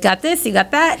 you got this, you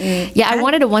got that. And I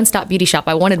wanted a one-stop beauty shop.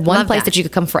 I wanted one place that you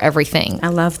could come for everything. I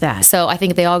love that. So I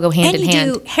think they all go hand in hand. And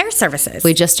you do hair services.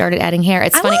 We just started adding hair.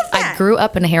 It's funny. I grew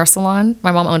up in a hair salon.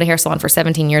 My mom owned a hair salon for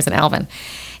 17 years in Alvin.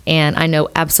 And I know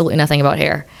absolutely nothing about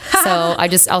hair. So I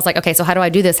was like, okay, so how do I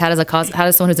do this? How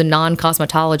does someone who's a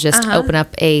non-cosmetologist open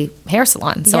up a hair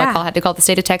salon? So I had to call the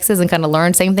state of Texas and kind of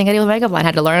learn. Same thing I did with makeup line. I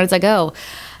had to learn as I go.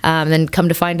 Then come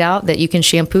to find out that you can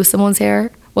shampoo someone's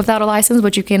hair without a license,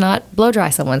 but you cannot blow dry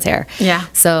someone's hair. Yeah.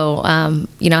 So, I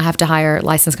have to hire a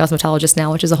licensed cosmetologist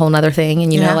now, which is a whole nother thing.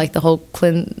 And, like the whole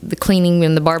the cleaning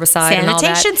and the barbicide and all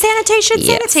that.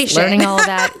 Sanitation. Learning all of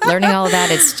that.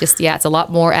 It's just, it's a lot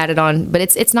more added on. But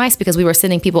it's nice because we were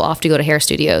sending people off to go to hair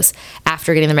studios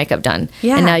after getting their makeup done.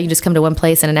 Yeah. And now you just come to one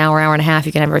place in an hour and a half,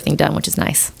 you can have everything done, which is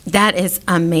nice. That is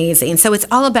amazing. So it's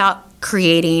all about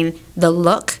creating the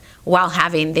look while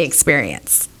having the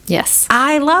experience. Yes.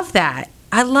 I love that.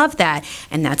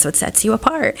 And that's what sets you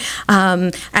apart.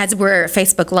 As we're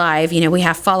Facebook Live, we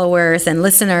have followers and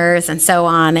listeners and so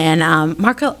on. And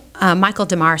Michael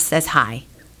DeMar says hi.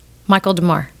 Michael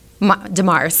DeMar.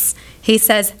 DeMars. He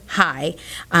says hi.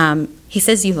 He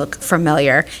says you look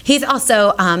familiar. He's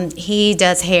also, he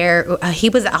does hair. He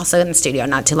was also in the studio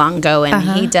not too long ago. And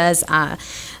he does...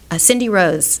 Cindy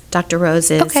Rose, Dr.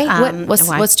 Rose is okay.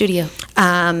 What studio?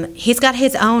 He's got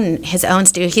his own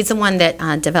studio. He's the one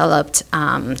that developed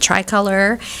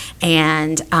Tricolor,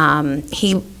 and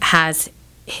he has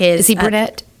his. Is he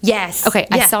brunette? Yes. Okay,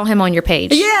 I saw him on your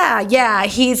page. Yeah,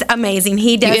 he's amazing.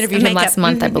 He does. You interviewed him last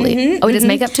month, I believe. Oh, he does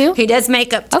makeup too? He does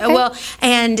makeup. Okay. Well,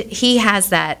 and he has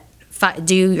that.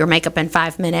 Do your makeup in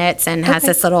 5 minutes and has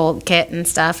this little kit and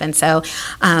stuff. And so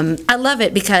I love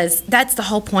it because that's the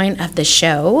whole point of the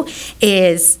show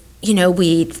is,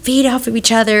 we feed off of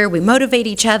each other, we motivate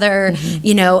each other,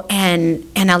 and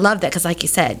I love that because like you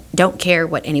said, don't care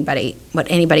what anybody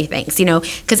thinks,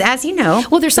 because as you know.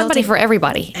 Well, there's somebody for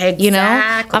everybody,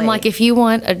 Exactly. I'm like, if you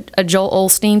want a Joel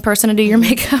Osteen person to do your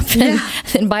makeup,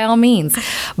 then by all means.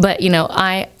 But,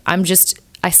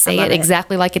 I say it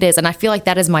exactly like it is. And I feel like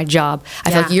that is my job. I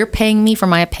feel like you're paying me for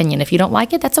my opinion. If you don't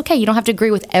like it, that's okay. You don't have to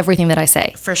agree with everything that I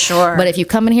say. For sure. But if you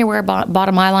come in here wear a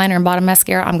bottom eyeliner and bottom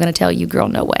mascara, I'm going to tell you, girl,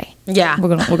 no way. Yeah. We're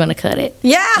going to cut it.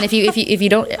 Yeah. And if you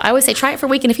don't, I always say try it for a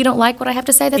week. And if you don't like what I have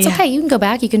to say, that's okay. You can go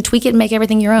back. You can tweak it and make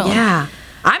everything your own. Yeah.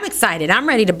 I'm excited. I'm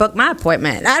ready to book my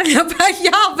appointment. I don't know about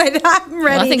y'all, but I'm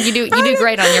ready. Well, I think you do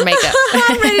great on your makeup.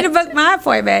 I'm ready to book my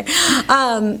appointment.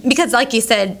 Because like you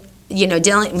said,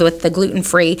 dealing with the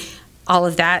gluten-free, all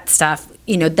of that stuff,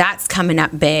 that's coming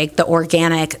up big. The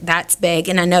organic, that's big.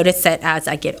 And I noticed that as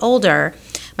I get older,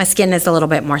 my skin is a little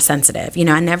bit more sensitive.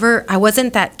 I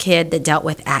wasn't that kid that dealt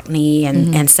with acne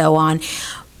and so on.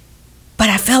 But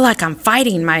I feel like I'm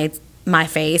fighting my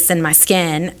face and my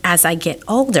skin as I get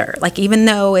older. Like, even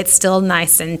though it's still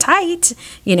nice and tight,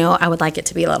 I would like it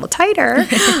to be a little tighter.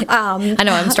 I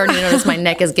know, I'm starting to notice my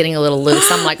neck is getting a little loose.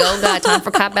 I'm like, oh God, time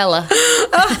for Cabela.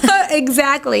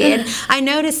 Exactly. And I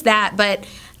noticed that, but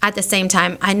at the same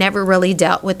time, I never really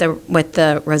dealt with the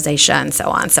rosacea and so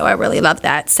on. So I really love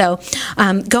that. So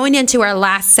going into our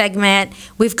last segment,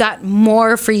 we've got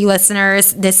more for you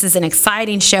listeners. This is an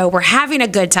exciting show. We're having a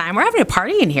good time. We're having a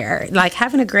party in here, like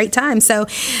having a great time. So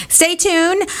stay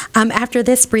tuned after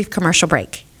this brief commercial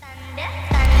break.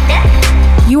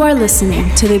 You are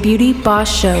listening to the Beauty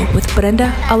Boss Show with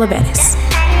Brenda Olivares.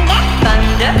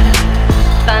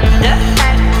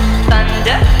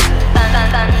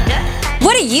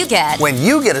 What do you get when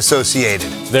you get associated?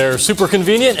 They're super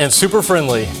convenient and super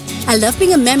friendly. I love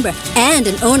being a member and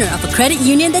an owner of a credit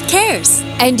union that cares.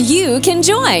 And you can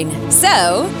join.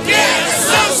 So, get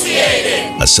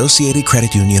associated! Associated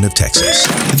Credit Union of Texas.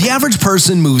 The average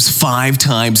person moves 5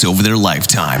 times over their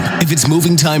lifetime. If it's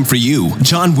moving time for you,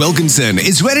 John Wilkinson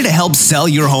is ready to help sell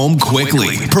your home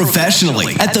quickly,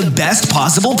 professionally, at the best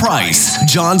possible price.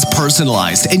 John's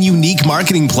personalized and unique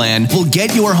marketing plan will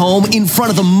get your home in front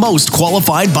of the most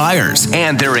qualified buyers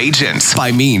and their agents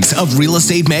by means of real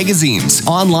estate magazines,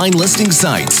 online listing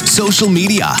sites, social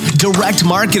media, direct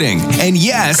marketing, and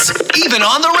yes, even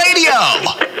on the radio.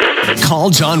 Call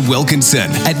John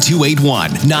Wilkinson at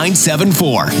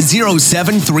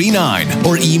 281-974-0739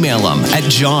 or email him at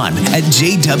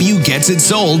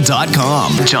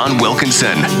john@jwgetsitsold.com. John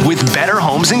Wilkinson with Better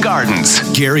Homes and Gardens.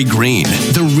 Gary Green,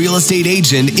 the real estate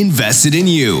agent invested in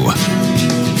you.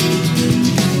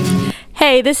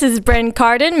 Hey, this is Bryn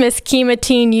Carden, Miss Kima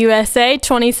Teen USA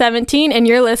 2017, and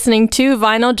you're listening to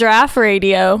Vinyl Draft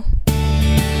Radio.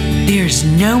 There's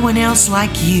no one else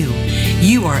like you.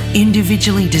 You are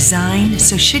individually designed,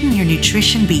 so shouldn't your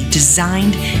nutrition be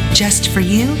designed just for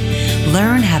you?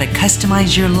 Learn how to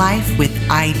customize your life with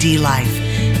ID Life.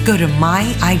 Go to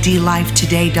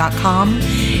myidlifetoday.com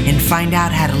and find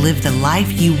out how to live the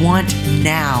life you want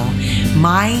now.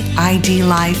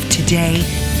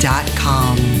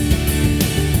 myidlifetoday.com.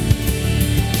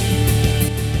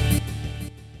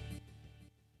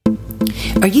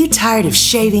 Are you tired of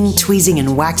shaving, tweezing,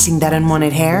 and waxing that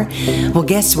unwanted hair? Well,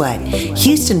 guess what?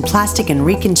 Houston Plastic and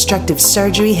Reconstructive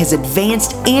Surgery has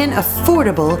advanced and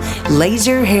affordable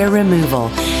laser hair removal.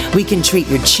 We can treat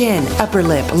your chin, upper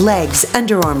lip, legs,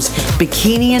 underarms,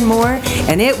 bikini, and more,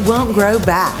 and it won't grow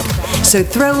back. So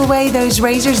throw away those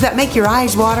razors that make your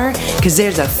eyes water, because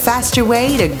there's a faster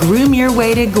way to groom your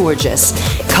way to gorgeous.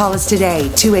 Call us today,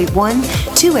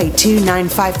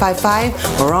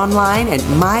 281-282-9555, or online at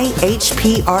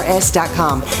myhprs.com.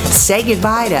 Say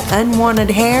goodbye to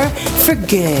unwanted hair for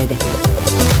good.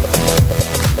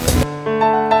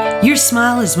 Your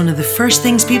smile is one of the first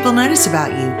things people notice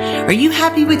about you. Are you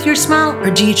happy with your smile, or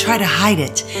do you try to hide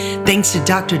it? Thanks to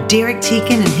Dr. Derek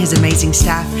Teakin and his amazing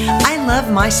staff, I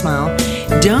love my smile.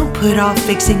 Don't put off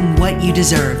fixing what you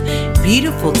deserve.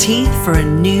 Beautiful teeth for a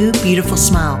new, beautiful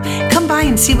smile. Come by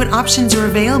and see what options are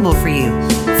available for you.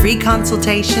 Free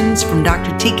consultations from Dr.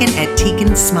 Teakin at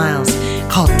Teakin Smiles.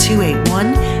 Call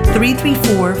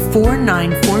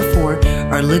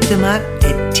 281-334-4944 or look them up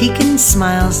at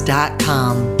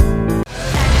teakinsmiles.com.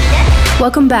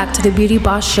 Welcome back to the Beauty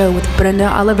Boss Show with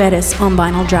Brenda Olivares on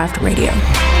Vinyl Draft Radio.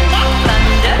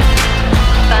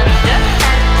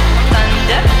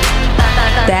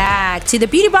 Back to the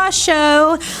Beauty Boss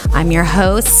Show. I'm your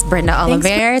host, Brenda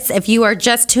Olivares. If you are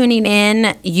just tuning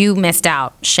in, you missed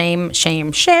out. Shame,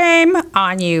 shame, shame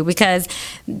on you, because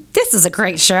this is a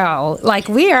great show. Like,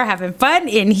 we are having fun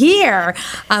in here.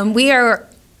 We are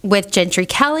with Gentry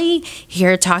Kelly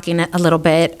here, talking a little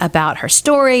bit about her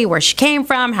story, where she came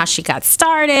from, how she got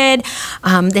started,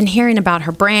 then hearing about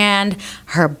her brand,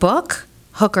 her book,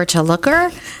 Hooker to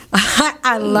Looker.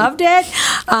 I loved it.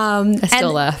 I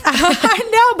still laugh. I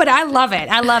know, but I love it.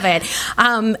 I love it.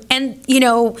 And, you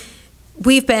know,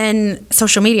 we've been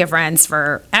social media friends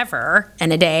forever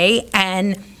and a day.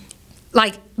 And,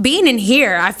 like, being in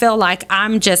here, I feel like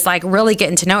I'm just, like, really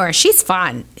getting to know her. She's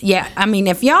fun. Yeah. I mean,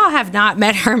 if y'all have not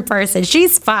met her in person,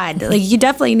 she's fun. Like, you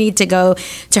definitely need to go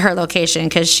to her location,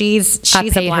 because she's I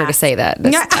paid her to say that.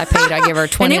 I give her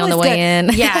 20 on the way in.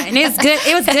 Yeah, and it was good.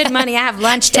 It was good money. I have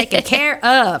lunch taken care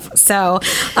of. So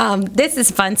this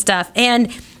is fun stuff. And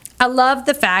I love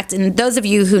the fact, and those of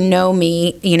you who know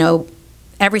me, you know,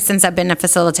 ever since I've been a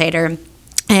facilitator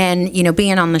and, you know,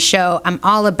 being on the show, I'm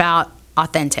all about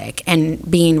authentic and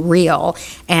being real,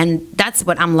 and that's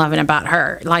what I'm loving about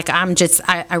her. Like, I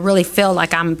really feel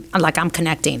like I'm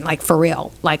connecting, like, for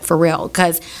real,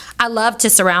 because I love to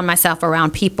surround myself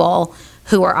around people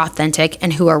who are authentic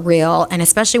and who are real. And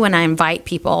especially when I invite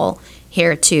people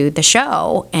here to the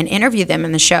show and interview them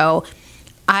in the show,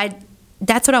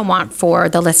 that's what I want for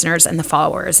the listeners and the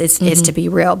followers is to be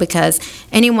real, because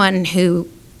anyone who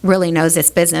really knows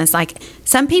this business, like,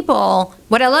 some people,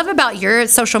 what I love about your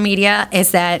social media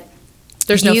is that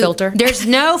there's no filter. There's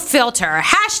no filter.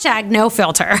 Hashtag no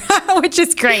filter, which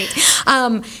is great.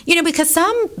 You know, because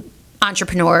some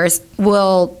entrepreneurs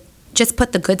will just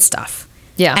put the good stuff.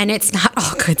 Yeah. And it's not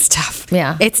all good stuff.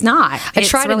 Yeah. It's not. I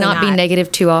try to not be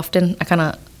negative too often.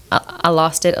 I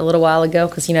lost it a little while ago,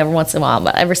 because, you know, every once in a while,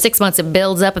 but every 6 months it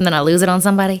builds up and then I lose it on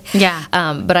somebody. Yeah.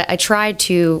 But I try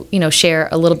to, you know, share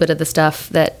a little bit of the stuff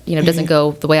that, you know, doesn't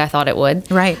go the way I thought it would.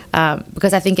 Right.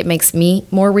 Because I think it makes me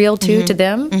more real too to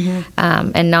them.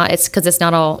 And it's because it's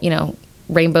not all, you know,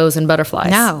 rainbows and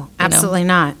butterflies. No, absolutely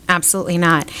not. Absolutely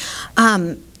not.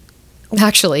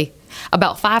 Actually,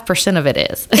 about 5% of it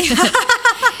is.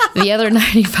 The other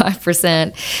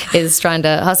 95% is trying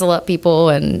to hustle up people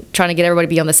and trying to get everybody to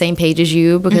be on the same page as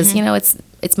you because, you know,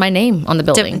 it's my name on the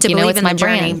building. To you know, believe it's in my the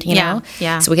journey. brand, you know?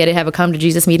 Yeah. So we got to have a come to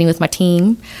Jesus meeting with my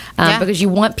team because you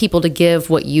want people to give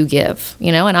what you give,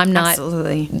 you know? And I'm not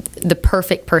the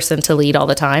perfect person to lead all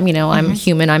the time. You know, I'm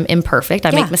human. I'm imperfect.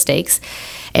 I make mistakes.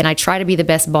 And I try to be the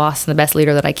best boss and the best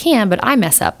leader that I can, but I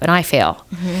mess up and I fail.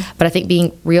 But I think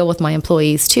being real with my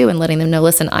employees too and letting them know,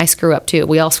 listen, I screw up too.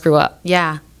 We all screw up.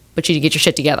 Yeah. But you get your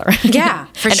shit together. Yeah,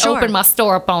 for and sure. open my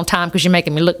store up on time because you're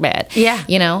making me look bad. Yeah.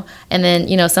 You know? And then,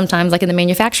 you know, sometimes like in the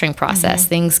manufacturing process,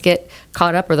 things get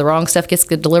caught up or the wrong stuff gets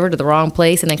delivered to the wrong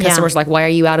place. And then customers are like, why are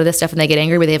you out of this stuff? And they get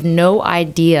angry, but they have no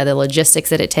idea the logistics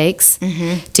that it takes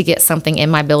to get something in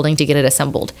my building to get it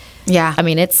assembled. Yeah. I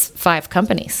mean, it's 5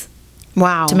 companies.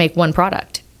 Wow. To make one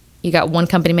product. You got one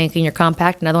company making your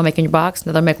compact, another one making your box,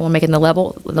 another one making the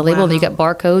label, and then you got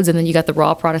barcodes, and then you got the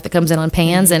raw product that comes in on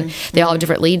pans, and they all have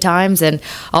different lead times, and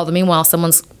all the meanwhile,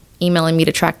 someone's emailing me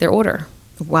to track their order.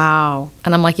 Wow.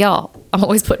 And I'm like, y'all, I'm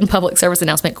always putting public service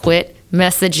announcement, quit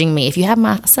messaging me. If you have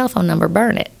my cell phone number,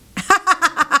 burn it.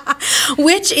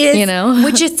 Which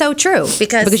is so true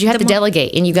because you have to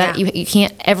delegate, and you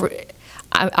can't ever.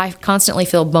 I constantly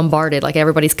feel bombarded, like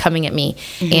everybody's coming at me,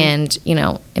 and you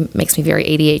know it makes me very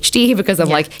ADHD because I'm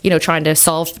like, you know, trying to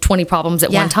solve 20 problems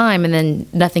at one time, and then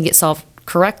nothing gets solved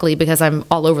correctly because I'm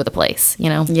all over the place. You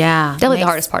know, definitely the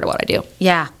hardest part of what I do.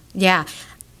 Yeah.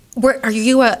 Are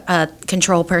you a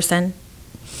control person?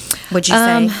 Would you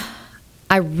say?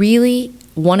 I really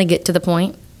want to get to the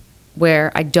point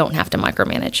where I don't have to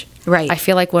micromanage. Right. I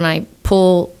feel like when I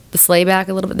pull the sleigh back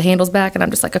a little bit, the handles back, and I'm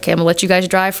just like, okay, I'm gonna let you guys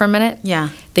drive for a minute. Yeah.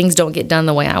 Things don't get done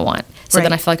the way I want. So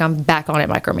then I feel like I'm back on it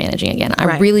micromanaging again.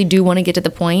 I really do want to get to the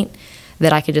point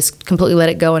that I could just completely let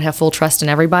it go and have full trust in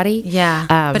everybody. Yeah.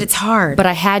 But it's hard. But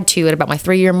I had to, at about my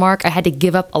 3-year mark, I had to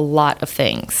give up a lot of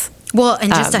things. Well,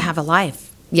 and just to have a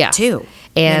life. Yeah. Too.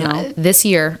 And this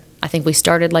year, I think we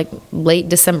started like late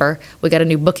December. We got a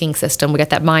new booking system. We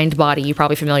got that MindBody. You're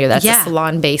probably familiar. That's a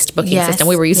salon-based booking system.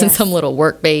 We were using some little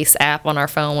work-based app on our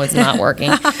phone. Was not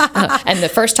working. And the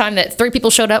first time that 3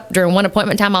 people showed up during one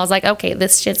appointment time, I was like, okay,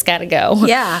 this shit's got to go.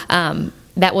 Yeah.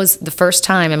 That was the first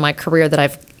time in my career that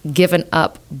I've given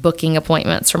up booking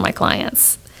appointments for my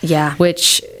clients. Yeah.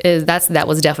 Which is that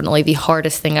was definitely the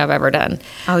hardest thing I've ever done.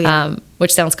 Oh yeah.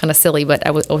 Which sounds kind of silly, but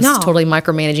I was totally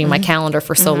micromanaging my calendar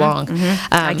for so long.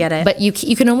 I get it. But you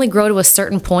can only grow to a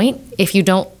certain point if you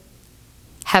don't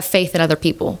have faith in other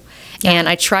people. Yeah. And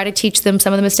I try to teach them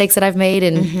some of the mistakes that I've made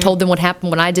and told them what happened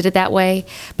when I did it that way.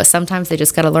 But sometimes they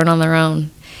just got to learn on their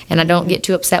own. And I don't get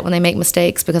too upset when they make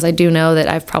mistakes because I do know that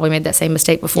I've probably made that same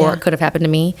mistake before. Yeah. It could have happened to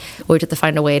me. We just have to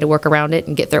find a way to work around it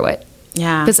and get through it.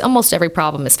 Yeah. Because almost every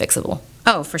problem is fixable.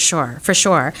 Oh, for sure. For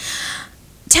sure.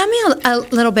 Tell me a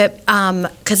little bit,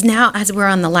 because now as we're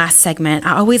on the last segment,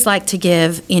 I always like to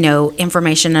give,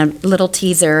 information, a little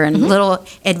teaser and little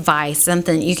advice,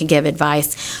 something you can give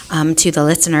advice to the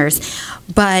listeners.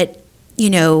 But,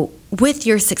 with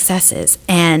your successes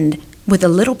and with a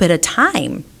little bit of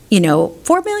time,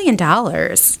 $4 million,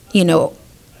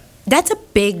 that's a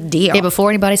big deal. Yeah, before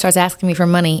anybody starts asking me for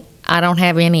money, I don't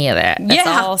have any of that. That's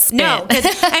all spent. No,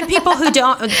 and people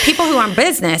who are in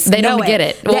business, they don't get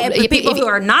it. Well, people who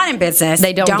are not in business,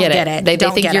 they don't get it. They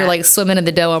think you're like swimming in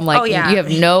the dough. I'm like, you have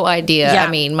no idea. Yeah. I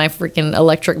mean, my freaking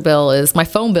electric bill my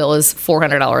phone bill is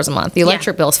 $400 a month. The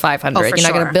electric bill is $500. You're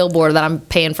not going to billboard that I'm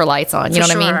paying for lights on. You know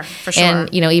what I mean? For sure.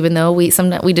 And even though we did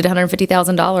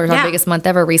 $150,000, our biggest month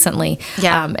ever recently,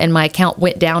 and my account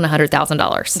went down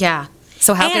 $100,000. Yeah.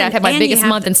 So how could I have my biggest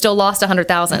month and still lost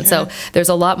 $100,000? So there's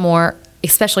a lot more,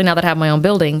 especially now that I have my own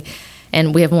building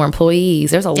and we have more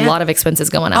employees. There's a lot of expenses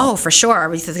going out. Oh, for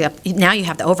sure. Now you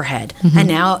have the overhead, and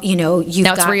now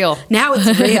it's real. Now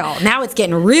it's real. Now it's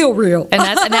getting real. And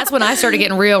that's when I started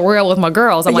getting real with my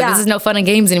girls. I'm like, this is no fun and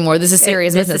games anymore. This is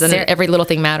serious business, and every little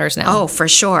thing matters now. Oh, for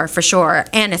sure,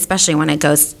 and especially when it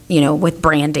goes, with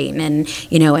branding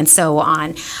and so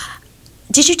on.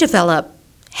 Did you develop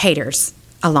haters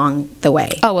along the way?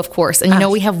 Oh, of course.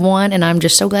 And we have one, and I'm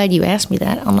just so glad you asked me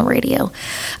that on the radio.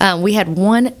 We had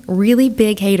one really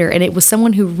big hater, and it was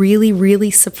someone who really, really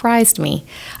surprised me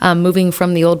moving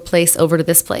from the old place over to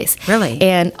this place. Really?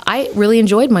 And I really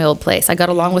enjoyed my old place. I got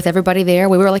along with everybody there.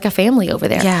 We were like a family over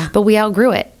there. Yeah. But we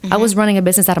outgrew it. I was running a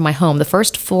business out of my home. The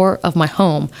first floor of my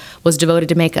home was devoted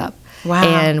to makeup. Wow.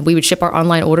 And we would ship our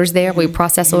online orders there. We would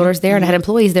process orders there, and I had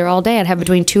employees there all day. I'd have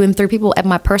between 2 and 3 people at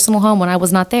my personal home when I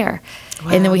was not there.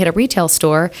 And then we had a retail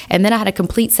store, and then I had a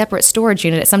complete separate storage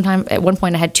unit. At one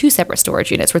point I had 2 separate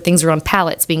storage units where things were on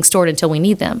pallets being stored until we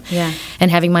need them. Yeah.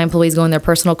 And having my employees go in their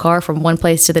personal car from one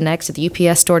place to the next, to the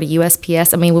UPS store, to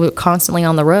USPS. I mean, we were constantly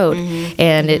on the road,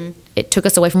 and it took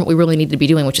us away from what we really needed to be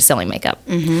doing, which is selling makeup.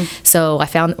 So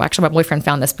my boyfriend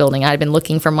found this building. I had been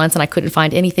looking for months, and I couldn't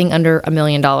find anything under $1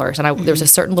 million. And there was a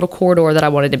certain little corridor that I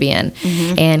wanted to be in.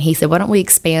 And he said, why don't we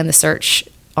expand the search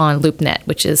on LoopNet,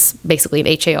 which is basically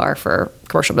an HAR for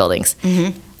commercial buildings.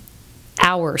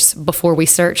 Hours before we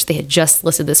searched, they had just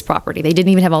listed this property. They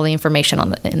didn't even have all the information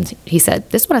on it. And he said,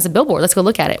 this one has a billboard. Let's go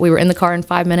look at it. We were in the car in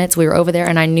 5 minutes. We were over there,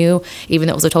 and I knew, even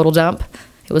though it was a total dump,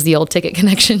 it was the old Ticket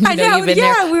Connection. You've been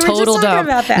there. We were total just talking dump.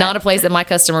 about that. Not a place that my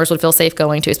customers would feel safe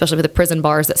going to, especially with the prison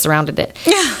bars that surrounded it.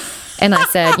 And I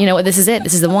said, you know what, this is it.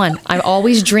 This is the one. I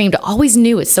always dreamed, I always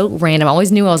knew, it's so random. I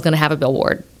always knew I was going to have a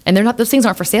billboard. And those things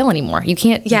aren't for sale anymore. You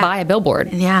can't buy a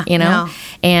billboard. Yeah. You know? No.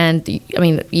 And I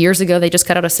mean, years ago, they just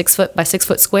cut out a 6 foot by 6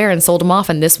 foot square and sold them off.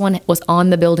 And this one was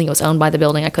on the building. It was owned by the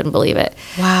building. I couldn't believe it.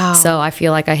 Wow. So I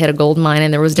feel like I hit a gold mine,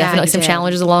 and there was definitely some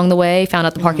challenges along the way. Found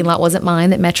out the parking lot wasn't mine,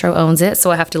 that Metro owns it.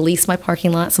 So I have to lease my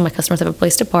parking lot so my customers have a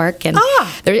place to park. And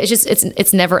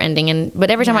it's never ending. But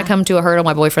every time I come to a hurdle,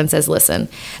 my boyfriend says, listen,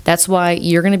 that's why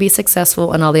you're going to be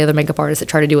successful, and all the other makeup artists that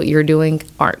try to do what you're doing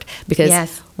aren't.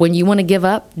 Because when you want to give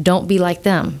up, don't be like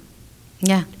them.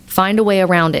 Yeah. Find a way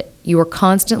around it. You are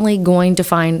constantly going to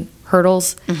find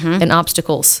hurdles and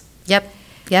obstacles. Yep.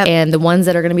 And the ones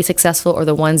that are going to be successful are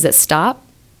the ones that stop.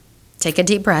 Take a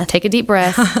deep breath.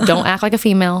 Don't act like a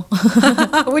female.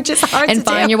 Which is hard to do. And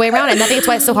find your way around it. And I think it's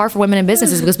why it's so hard for women in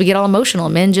business, is because we get all emotional.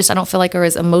 Men just, I don't feel like, are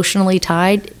as emotionally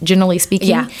tied, generally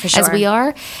speaking, as we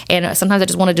are. And sometimes I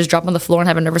just want to drop on the floor and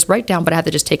have a nervous breakdown, but I have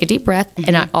to just take a deep breath.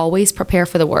 And I always prepare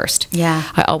for the worst. Yeah.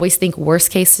 I always think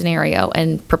worst case scenario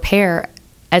and prepare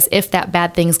as if that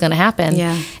bad thing's going to happen.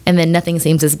 Yeah. And then nothing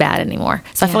seems as bad anymore.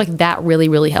 So I feel like that really,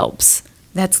 really helps.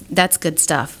 That's good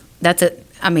stuff.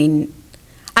 I mean,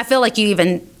 I feel like you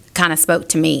even kind of spoke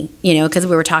to me, because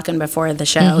we were talking before the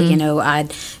show. I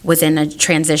was in a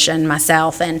transition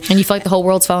myself, and you feel like the whole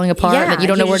world's falling apart, that you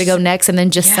don't know where to go next, and then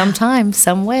just sometime,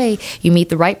 some way, you meet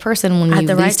the right person when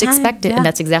you least expect it, and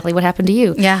that's exactly what happened to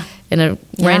you. Yeah. In a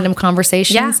random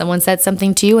conversation, someone said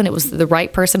something to you, and it was the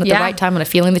right person at the right time, and a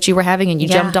feeling that you were having, and you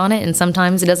jumped on it. And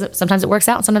sometimes it doesn't. Sometimes it works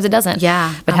out, and sometimes it doesn't.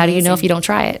 Yeah. But how do you know if you don't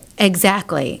try it?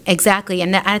 Exactly.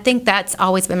 And I think that's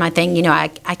always been my thing.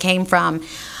 I came from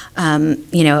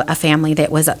a family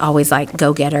that was always like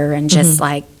go-getter and just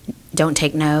like don't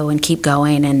take no and keep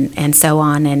going and so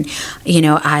on. And,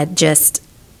 I just,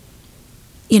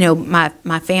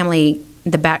 my family,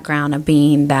 the background of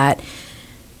being that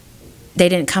they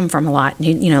didn't come from a lot,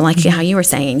 like how you were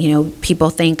saying, people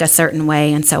think a certain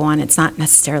way and so on. It's not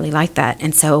necessarily like that.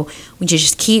 And so when you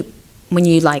just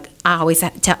I always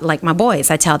tell, like my boys,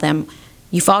 I tell them,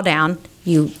 you fall down,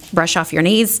 you brush off your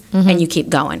knees, and you keep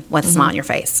going with a smile on your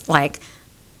face.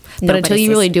 But until you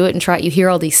really do it and try it, you hear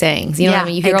all these sayings. You know what I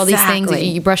mean? You hear all these things, and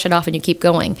you brush it off and you keep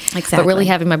going. Exactly. But really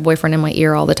having my boyfriend in my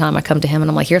ear all the time, I come to him and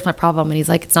I'm like, here's my problem. And he's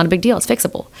like, it's not a big deal. It's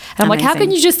fixable. And I'm like, how can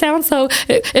you just sound so,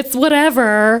 it's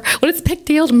whatever, when it's a big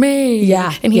deal to me.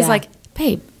 Yeah. And he's like,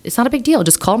 babe, it's not a big deal.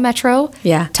 Just call Metro.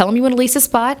 Yeah. Tell them you want to lease a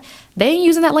spot. They ain't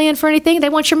using that land for anything. They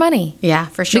want your money. Yeah,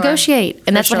 for sure. Negotiate.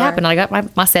 And that's what happened. I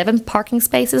got my 7 parking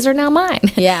spaces are now mine.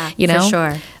 Yeah, for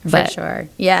sure. For sure.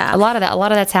 Yeah. A lot of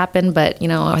that's happened, but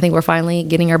I think we're finally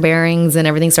getting our bearings and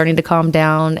everything's starting to calm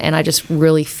down, and I just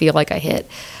really feel like I hit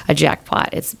a jackpot.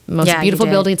 It's the most beautiful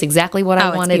building. It's exactly what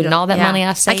I wanted, and all that money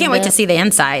I saved. I can't wait to see the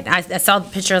inside. I saw the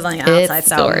pictures on the outside, it's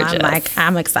so gorgeous.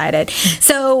 I'm excited.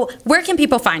 So, where can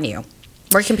people find you?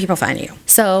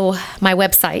 So my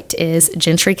website is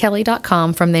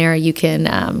gentrykelly.com. From there, you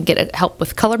can get help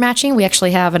with color matching. We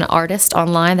actually have an artist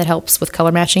online that helps with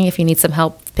color matching if you need some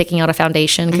help picking out a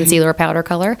foundation, concealer, or powder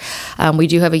color. We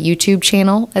do have a YouTube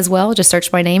channel as well. Just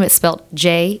search my name. It's spelled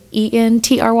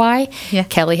Jentry. Yeah.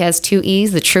 Kelly has 2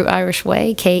 E's, the true Irish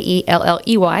way, Kelley.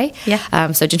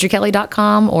 Yeah. So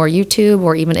gentrykelly.com or YouTube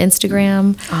or even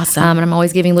Instagram. Awesome. And I'm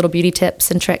always giving little beauty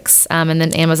tips and tricks. And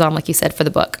then Amazon, like you said, for the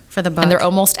book. And they're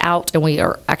almost out, and we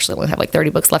are actually only have like 30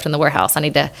 books left in the warehouse. I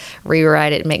need to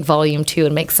rewrite it and make volume 2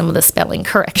 and make some of the spelling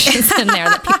corrections in there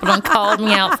that people don't call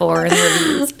me out for in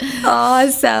the reviews.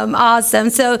 Awesome.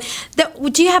 So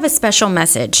do you have a special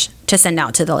message to send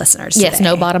out to the listeners today? Yes,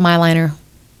 no bottom eyeliner.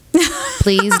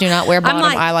 Please do not wear bottom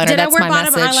eyeliner. Did That's I wear my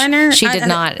bottom message. Eyeliner? She did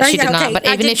not. She did not. But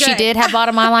even if she did have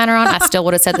bottom eyeliner on, I still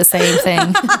would have said the same thing.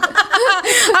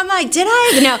 I'm like, did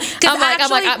I? No.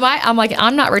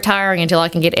 I'm not retiring until I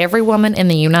can get every woman in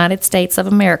the United States of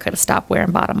America to stop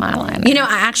wearing bottom eyeliner.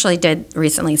 I actually did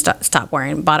recently stop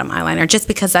wearing bottom eyeliner just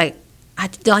because I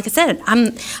like I said,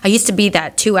 I used to be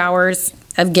that 2 hours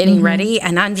of getting ready,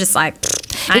 and I'm just like,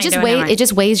 it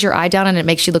just weighs your eye down and it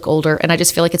makes you look older. And I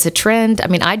just feel like it's a trend. I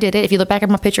mean, I did it. If you look back at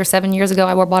my picture 7 years ago,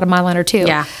 I wore bottom eyeliner too.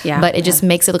 Yeah. But it just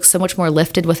makes it look so much more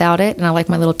lifted without it. And I like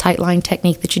my little tight line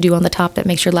technique that you do on the top that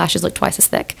makes your lashes look twice as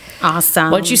thick.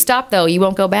 Awesome. Once you stop though, you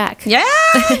won't go back. Yeah,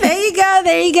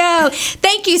 there you go.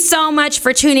 Thank you so much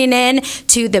for tuning in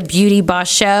to the Beauty Boss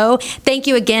Show. Thank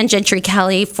you again, Gentry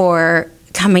Kelly, for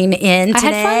coming in today.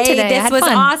 I had fun today. This was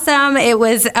awesome. It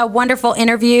was a wonderful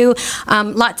interview.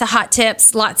 Lots of hot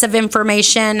tips, lots of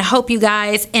information. Hope you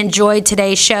guys enjoyed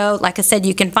today's show. Like I said,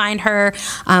 you can find her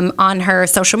on her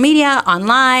social media,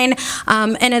 online,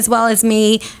 and as well as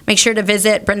me. Make sure to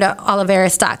visit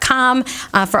BrendaOliveris.com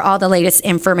for all the latest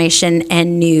information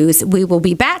and news. We will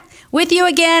be back with you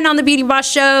again on the Beauty Boss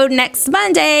Show next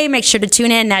Monday. Make sure to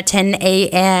tune in at 10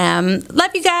 a.m.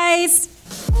 Love you guys.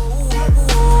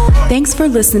 Thanks for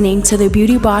listening to the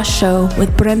Beauty Boss Show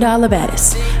with Brenda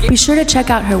Oliveris. Be sure to check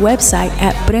out her website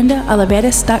at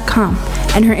BrendaOliveris.com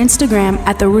and her Instagram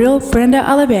at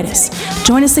TheRealBrendaOliveris.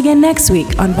 Join us again next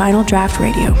week on Vinyl Draft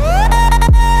Radio.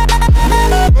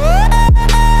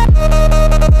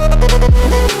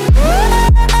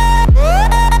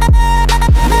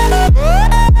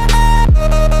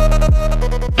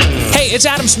 It's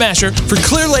Adam Smasher for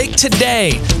Clear Lake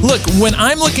Today. Look, when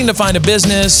I'm looking to find a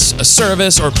business, a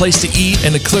service, or a place to eat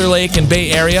in the Clear Lake and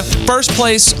Bay Area, first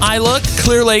place I look,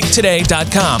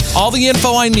 ClearLakeToday.com. All the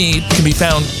info I need can be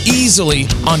found easily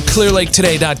on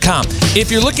ClearLakeToday.com.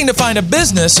 If you're looking to find a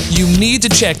business, you need to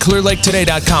check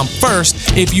ClearLakeToday.com first.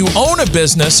 If you own a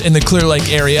business in the Clear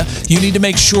Lake area, you need to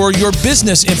make sure your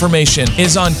business information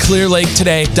is on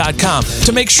ClearLakeToday.com.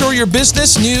 To make sure your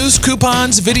business news,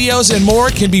 coupons, videos, and more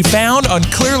can be found on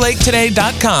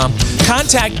ClearLakeToday.com,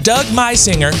 contact Doug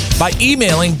Meisinger by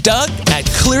emailing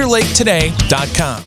Doug@ClearLakeToday.com.